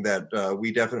something that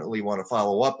we definitely want to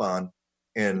follow up on,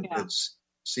 and let's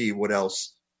see what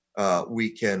else we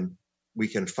can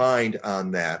find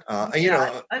on that.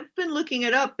 I've been looking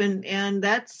it up, and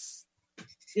that's,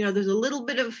 there's a little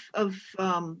bit of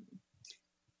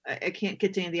I can't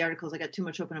get to any of the articles. I got too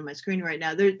much open on my screen right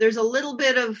now. There's a little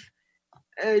bit of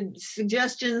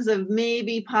suggestions of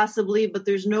maybe, possibly, but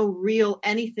there's no real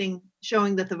anything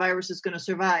showing that the virus is going to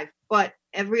survive. But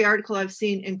every article I've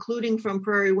seen, including from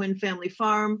Prairie Wind Family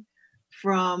Farm,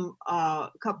 from a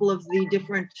couple of the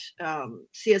different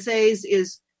CSAs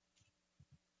is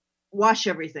wash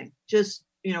everything. Just,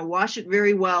 wash it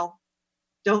very well.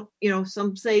 Don't,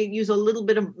 some say use a little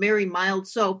bit of very mild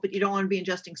soap, but you don't want to be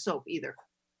ingesting soap either.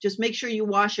 Just make sure you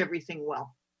wash everything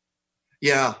well.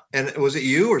 Yeah. And was it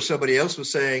you or somebody else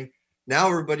was saying, now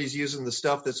everybody's using the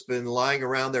stuff that's been lying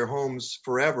around their homes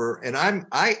forever. And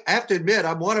I have to admit,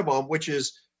 I'm one of them, which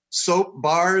is soap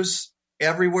bars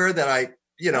everywhere that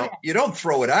you don't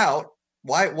throw it out.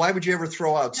 Why would you ever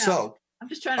throw out soap? I'm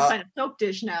just trying to find a soap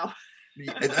dish now.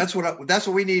 That's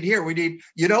what we need here. We need,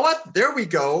 you know what? There we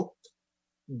go.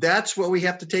 That's what we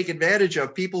have to take advantage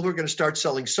of. People who are going to start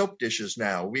selling soap dishes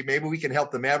now. Maybe we can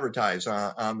help them advertise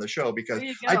on the show, because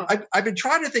I've been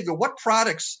trying to think of what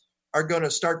products are going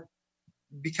to start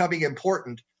becoming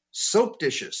important. Soap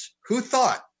dishes. Who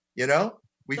thought? We've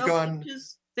soap gone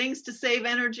dishes, things to save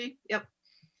energy. Yep.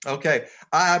 Okay.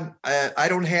 I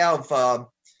don't have.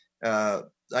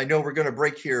 I know we're going to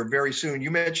break here very soon. You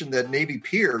mentioned that Navy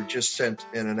Pier just sent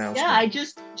an announcement. Yeah, I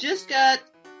just got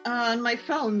on my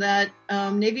phone that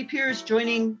Navy Pier is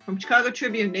joining, from Chicago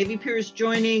Tribune, Navy Pier is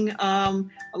joining a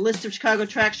list of Chicago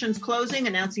attractions closing,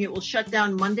 announcing it will shut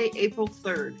down Monday, April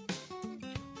 3rd.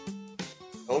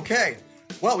 Okay.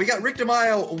 Well, we got Rick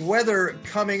DeMaio weather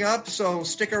coming up, so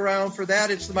stick around for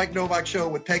that. It's the Mike Novak Show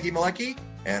with Peggy Malecki,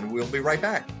 and we'll be right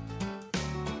back.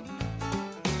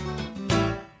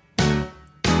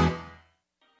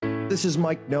 This is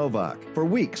Mike Novak. For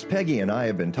weeks, Peggy and I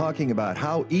have been talking about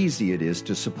how easy it is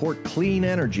to support clean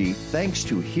energy thanks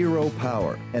to Hero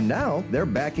Power. And now they're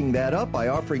backing that up by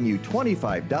offering you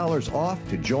 $25 off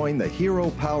to join the Hero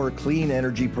Power Clean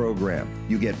Energy Program.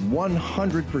 You get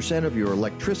 100% of your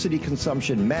electricity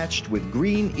consumption matched with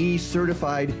Green E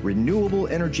certified renewable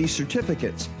energy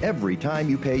certificates every time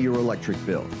you pay your electric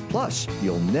bill. Plus,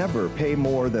 you'll never pay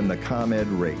more than the ComEd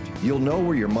rate. You'll know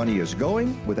where your money is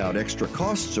going without extra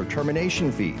costs or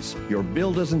termination fees. Your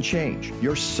bill doesn't change.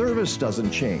 Your service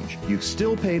doesn't change. You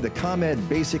still pay the ComEd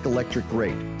basic electric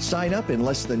rate. Sign up in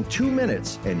less than 2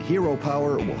 minutes and Hero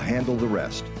Power will handle the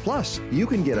rest. Plus, you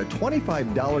can get a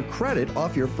 $25 credit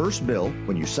off your first bill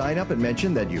when you sign up and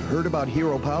mention that you heard about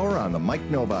Hero Power on the Mike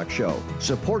Novak Show.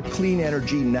 Support clean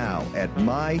energy now at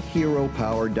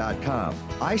myheropower.com.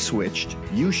 I switched.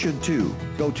 You should too.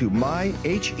 Go to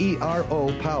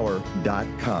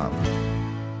myheropower.com.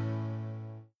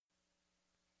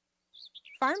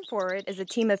 Farm Forward is a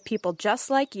team of people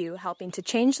just like you helping to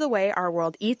change the way our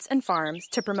world eats and farms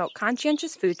to promote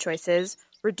conscientious food choices,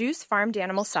 reduce farmed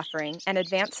animal suffering, and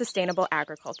advance sustainable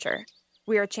agriculture.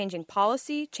 We are changing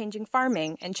policy, changing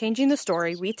farming, and changing the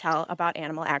story we tell about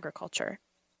animal agriculture.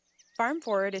 Farm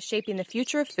Forward is shaping the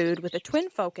future of food with a twin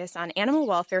focus on animal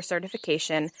welfare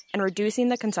certification and reducing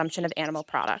the consumption of animal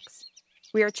products.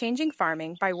 We are changing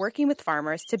farming by working with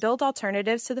farmers to build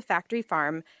alternatives to the factory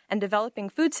farm and developing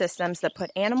food systems that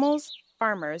put animals,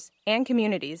 farmers, and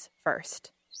communities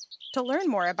first. To learn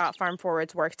more about Farm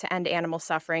Forward's work to end animal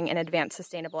suffering and advance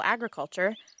sustainable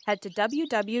agriculture, head to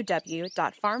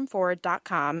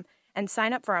www.farmforward.com and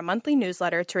sign up for our monthly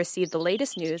newsletter to receive the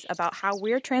latest news about how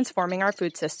we're transforming our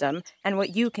food system and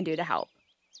what you can do to help.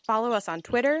 Follow us on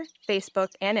Twitter, Facebook,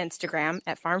 and Instagram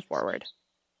at Farm Forward.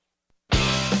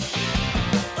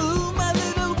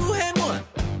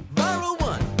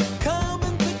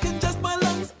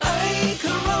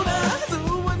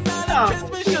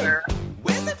 Sure.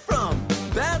 Where's it from?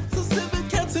 That's a civet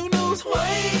cat who knows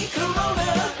why. Corona,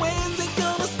 when's it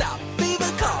gonna stop?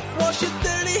 Fever, cough, wash your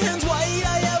dirty hands. Why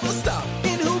I ever stop?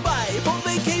 In Dubai for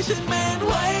vacation, man.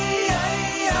 Why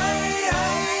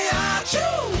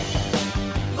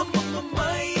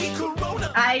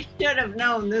I should have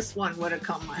known this one would have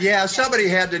come. Yeah, somebody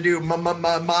had to do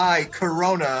my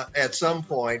Corona at some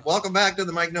point. Welcome back to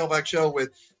the Mike Novak Show with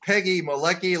Peggy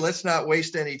Malecki. Let's not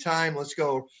waste any time. Let's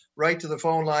go right to the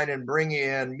phone line and bring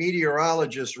in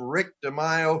meteorologist Rick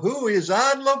DeMaio, who is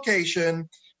on location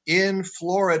in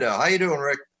Florida. How you doing,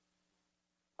 Rick?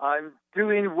 I'm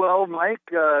doing well, Mike.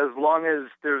 As long as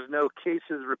there's no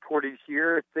cases reported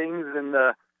here, things in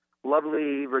the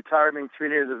lovely retirement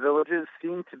community of the Villages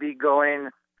seem to be going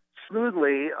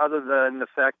smoothly, other than the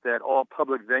fact that all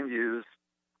public venues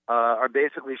are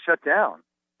basically shut down,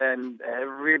 and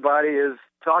everybody is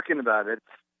talking about it.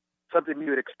 It's something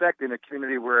you would expect in a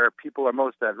community where people are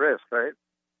most at risk, right?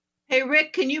 Hey,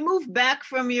 Rick, can you move back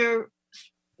from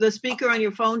the speaker on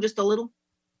your phone just a little?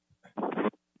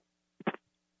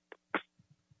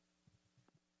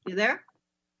 You there?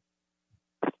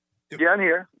 Yeah, I'm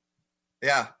here.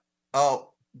 Yeah.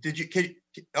 Oh,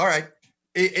 all right.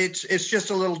 It's just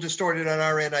a little distorted on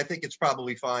our end. I think it's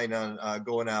probably fine on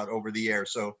going out over the air.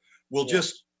 So we'll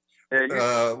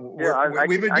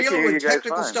We've been dealing with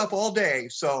technical stuff all day.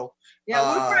 So yeah,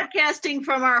 we're broadcasting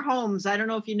from our homes. I don't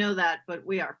know if you know that, but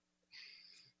we are.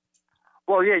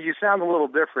 Well, yeah, you sound a little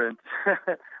different,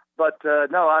 but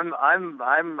no,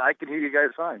 I can hear you guys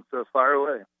fine. So far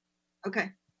away.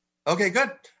 Okay. Okay, good.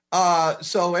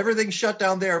 So everything's shut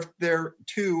down there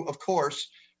too, of course.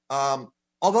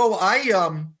 Although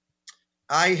I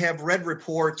have read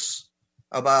reports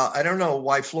about, I don't know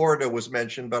why Florida was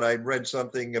mentioned, but I read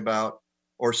something about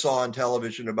or saw on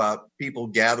television about people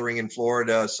gathering in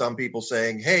Florida. Some people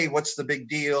saying, "Hey, what's the big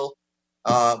deal?"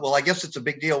 Well, I guess it's a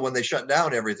big deal when they shut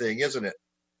down everything, isn't it?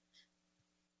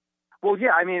 Well,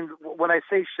 yeah. I mean, when I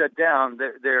say shut down,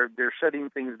 they're shutting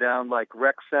things down like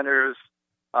rec centers,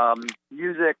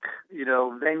 music,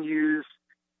 venues.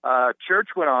 Church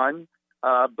went on,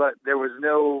 but there was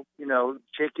no,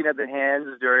 shaking of the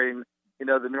hands during,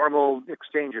 the normal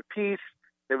exchange of peace.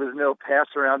 There was no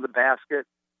pass around the basket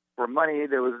for money.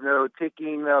 There was no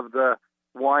taking of the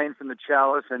wine from the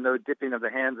chalice and no dipping of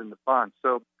the hands in the font.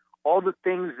 So all the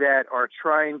things that are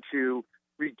trying to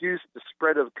reduce the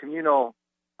spread of communal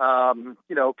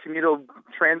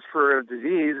transfer of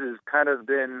disease has kind of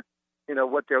been,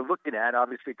 what they're looking at,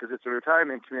 obviously, because it's a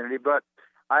retirement community. But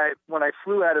when I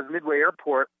flew out of Midway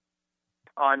Airport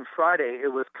on Friday,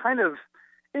 it was kind of,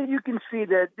 you can see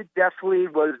that it definitely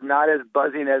was not as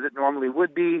buzzing as it normally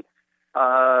would be.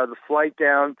 The flight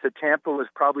down to Tampa was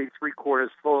probably 3/4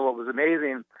 full. What was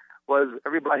amazing was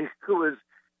everybody who was,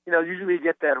 usually you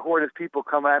get that horde of people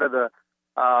come out of the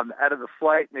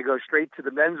flight and they go straight to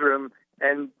the men's room,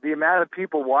 and the amount of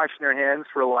people washing their hands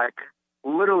for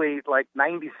literally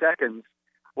 90 seconds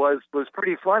was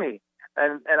pretty funny.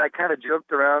 And I kind of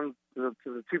joked around to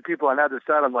the two people on either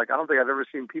side. I'm like, I don't think I've ever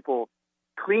seen people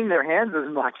clean their hands as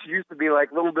much. It used to be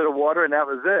like a little bit of water and that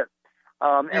was it.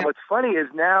 And what's funny is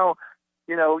now,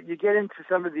 you get into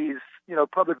some of these,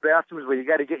 public bathrooms where you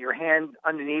got to get your hand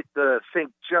underneath the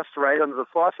sink just right under the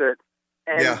faucet.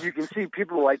 And you can see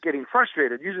people getting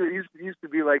frustrated. Usually it used to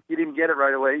be like you didn't get it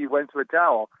right away. You went to a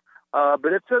towel.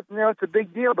 But it's a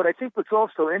big deal. But I think what's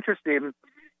also interesting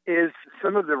is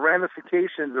some of the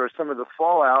ramifications or some of the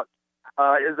fallout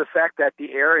is the fact that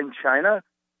the air in China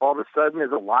all of a sudden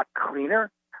is a lot cleaner.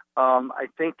 I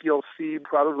think you'll see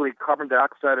probably carbon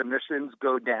dioxide emissions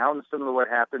go down, similar to what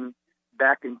happened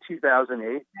back in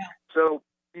 2008. Yeah. So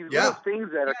these little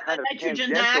things that are kind of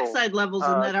nitrogen dioxide levels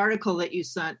in that article that you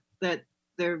sent, that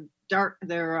they're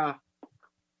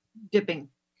dipping.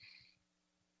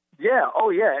 Yeah. Oh,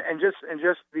 yeah. And just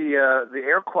the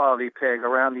air quality, Peg,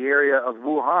 around the area of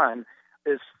Wuhan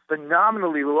is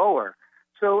phenomenally lower.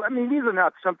 So, I mean, these are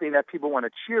not something that people want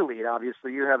to cheerlead.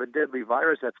 Obviously, you have a deadly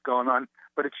virus that's going on,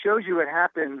 but it shows you what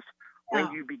happens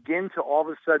when you begin to all of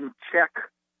a sudden check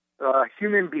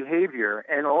human behavior,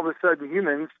 and all of a sudden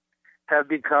humans have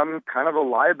become kind of a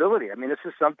liability. I mean, this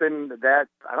is something that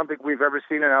I don't think we've ever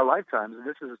seen in our lifetimes. And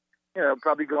this is,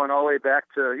 probably going all the way back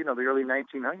to, the early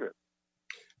 1900s.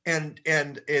 And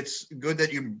it's good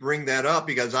that you bring that up,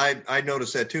 because I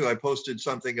noticed that too. I posted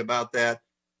something about that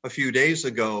a few days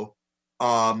ago.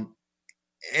 And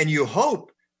you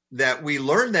hope that we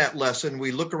learn that lesson.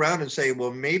 We look around and say,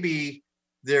 well, maybe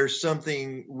there's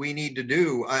something we need to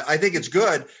do. I think it's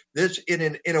good. This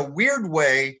in a weird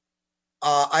way.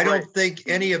 I don't think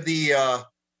any of the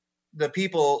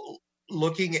people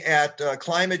looking at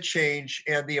climate change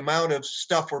and the amount of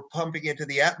stuff we're pumping into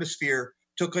the atmosphere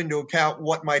took into account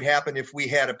what might happen if we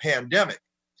had a pandemic.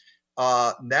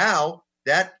 Now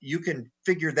that you can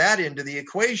figure that into the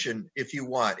equation if you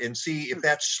want, and see if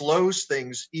that slows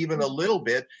things even a little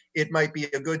bit. It might be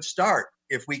a good start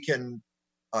if we can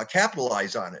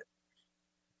capitalize on it.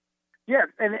 Yeah,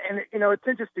 and it's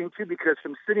interesting too, because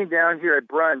I'm sitting down here at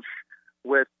brunch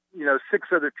with 6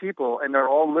 other people, and they're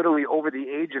all literally over the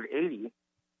age of 80,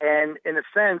 and in a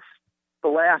sense, the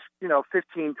last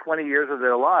 15, 20 years of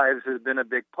their lives has been a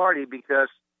big party, because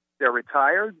they're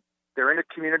retired. They're in a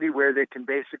community where they can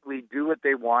basically do what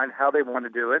they want, how they want to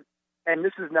do it. And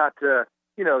this is not to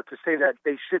say that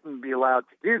they shouldn't be allowed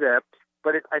to do that,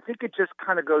 but I think it just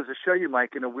kind of goes to show you,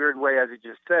 Mike, in a weird way, as you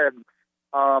just said,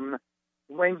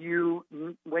 when you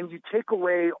take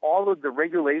away all of the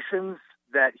regulations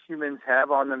that humans have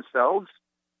on themselves,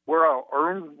 we're our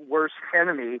own worst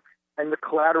enemy, and the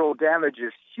collateral damage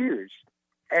is huge.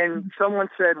 And someone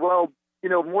said, well,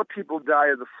 more people die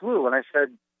of the flu. And I said,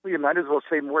 well, you might as well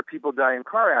say more people die in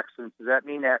car accidents. Does that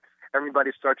mean that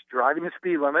everybody starts driving the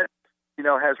speed limit,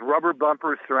 has rubber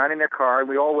bumpers surrounding their car, and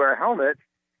we all wear a helmet?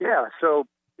 Yeah. So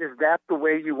is that the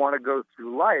way you want to go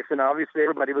through life? And obviously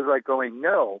everybody was going,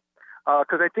 no.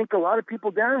 Because I think a lot of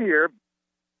people down here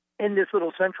in this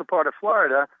little central part of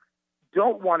Florida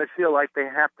don't want to feel like they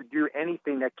have to do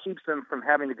anything that keeps them from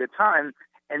having a good time.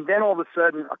 And then all of a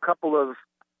sudden, a couple of,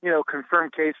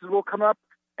 confirmed cases will come up,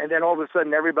 and then all of a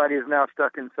sudden everybody is now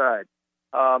stuck inside.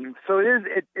 So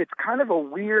it's kind of a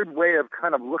weird way of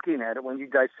kind of looking at it when you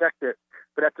dissect it.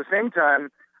 But at the same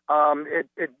time,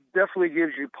 it definitely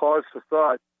gives you pause for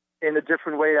thought in a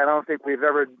different way I don't think we've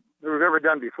ever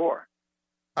done before.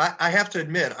 I have to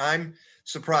admit, I'm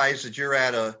surprised that you're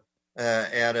at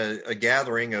a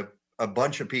gathering of a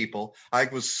bunch of people. I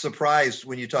was surprised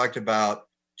when you talked about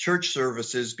church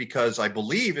services, because I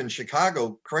believe in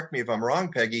Chicago, correct me if I'm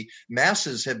wrong, Peggy,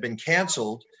 masses have been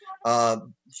canceled.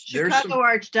 Chicago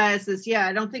Archdiocese, yeah,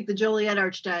 I don't think the Joliet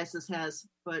Archdiocese has,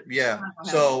 but yeah.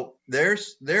 So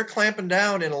they're clamping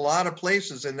down in a lot of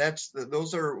places, and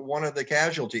those are one of the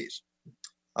casualties.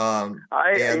 You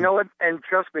know what? And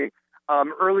trust me,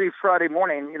 early Friday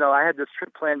morning, I had this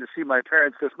trip planned to see my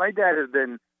parents because my dad has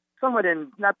been somewhat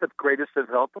in not the greatest of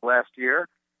health the last year,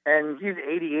 and he's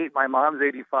 88. My mom's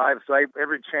 85, so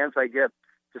every chance I get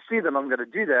to see them, I'm going to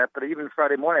do that. But even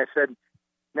Friday morning, I said,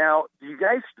 "Now, do you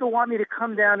guys still want me to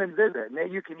come down and visit?"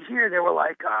 And you can hear they were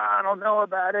like, "I don't know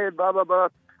about it, blah, blah, blah."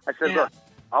 I said, "Look,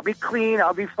 I'll be clean.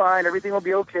 I'll be fine. Everything will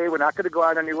be okay. We're not going to go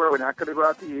out anywhere. We're not going to go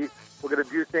out to eat. We're going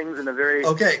to do things in a very,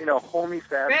 homey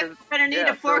fashion." Rick, better need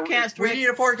a forecast, Rick. We need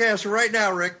a forecast right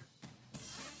now, Rick.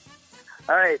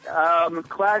 All right.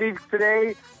 Cloudy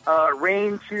today,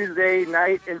 rain Tuesday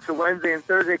night into Wednesday and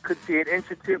Thursday. Could see an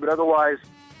inch or two, but otherwise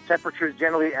temperatures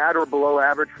generally at or below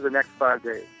average for the next 5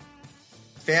 days.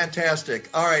 Fantastic.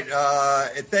 All right.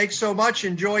 Thanks so much.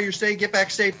 Enjoy your stay. Get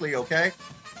back safely, okay?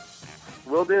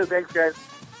 Will do. Thanks, guys.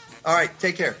 All right.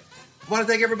 Take care. I want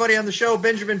to thank everybody on the show.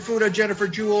 Benjamin Futa, Jennifer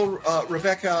Jewell,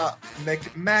 Rebecca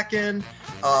McMackin,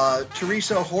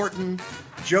 Teresa Horton,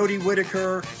 Jodie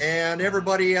Wiederkehr, and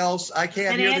everybody else. I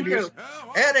can't hear the news.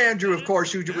 And Andrew, of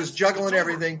course, who was juggling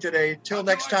everything today. Till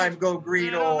next time, go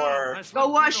green or... Go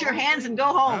wash your hands and go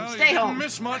home. Stay home.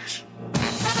 Miss much.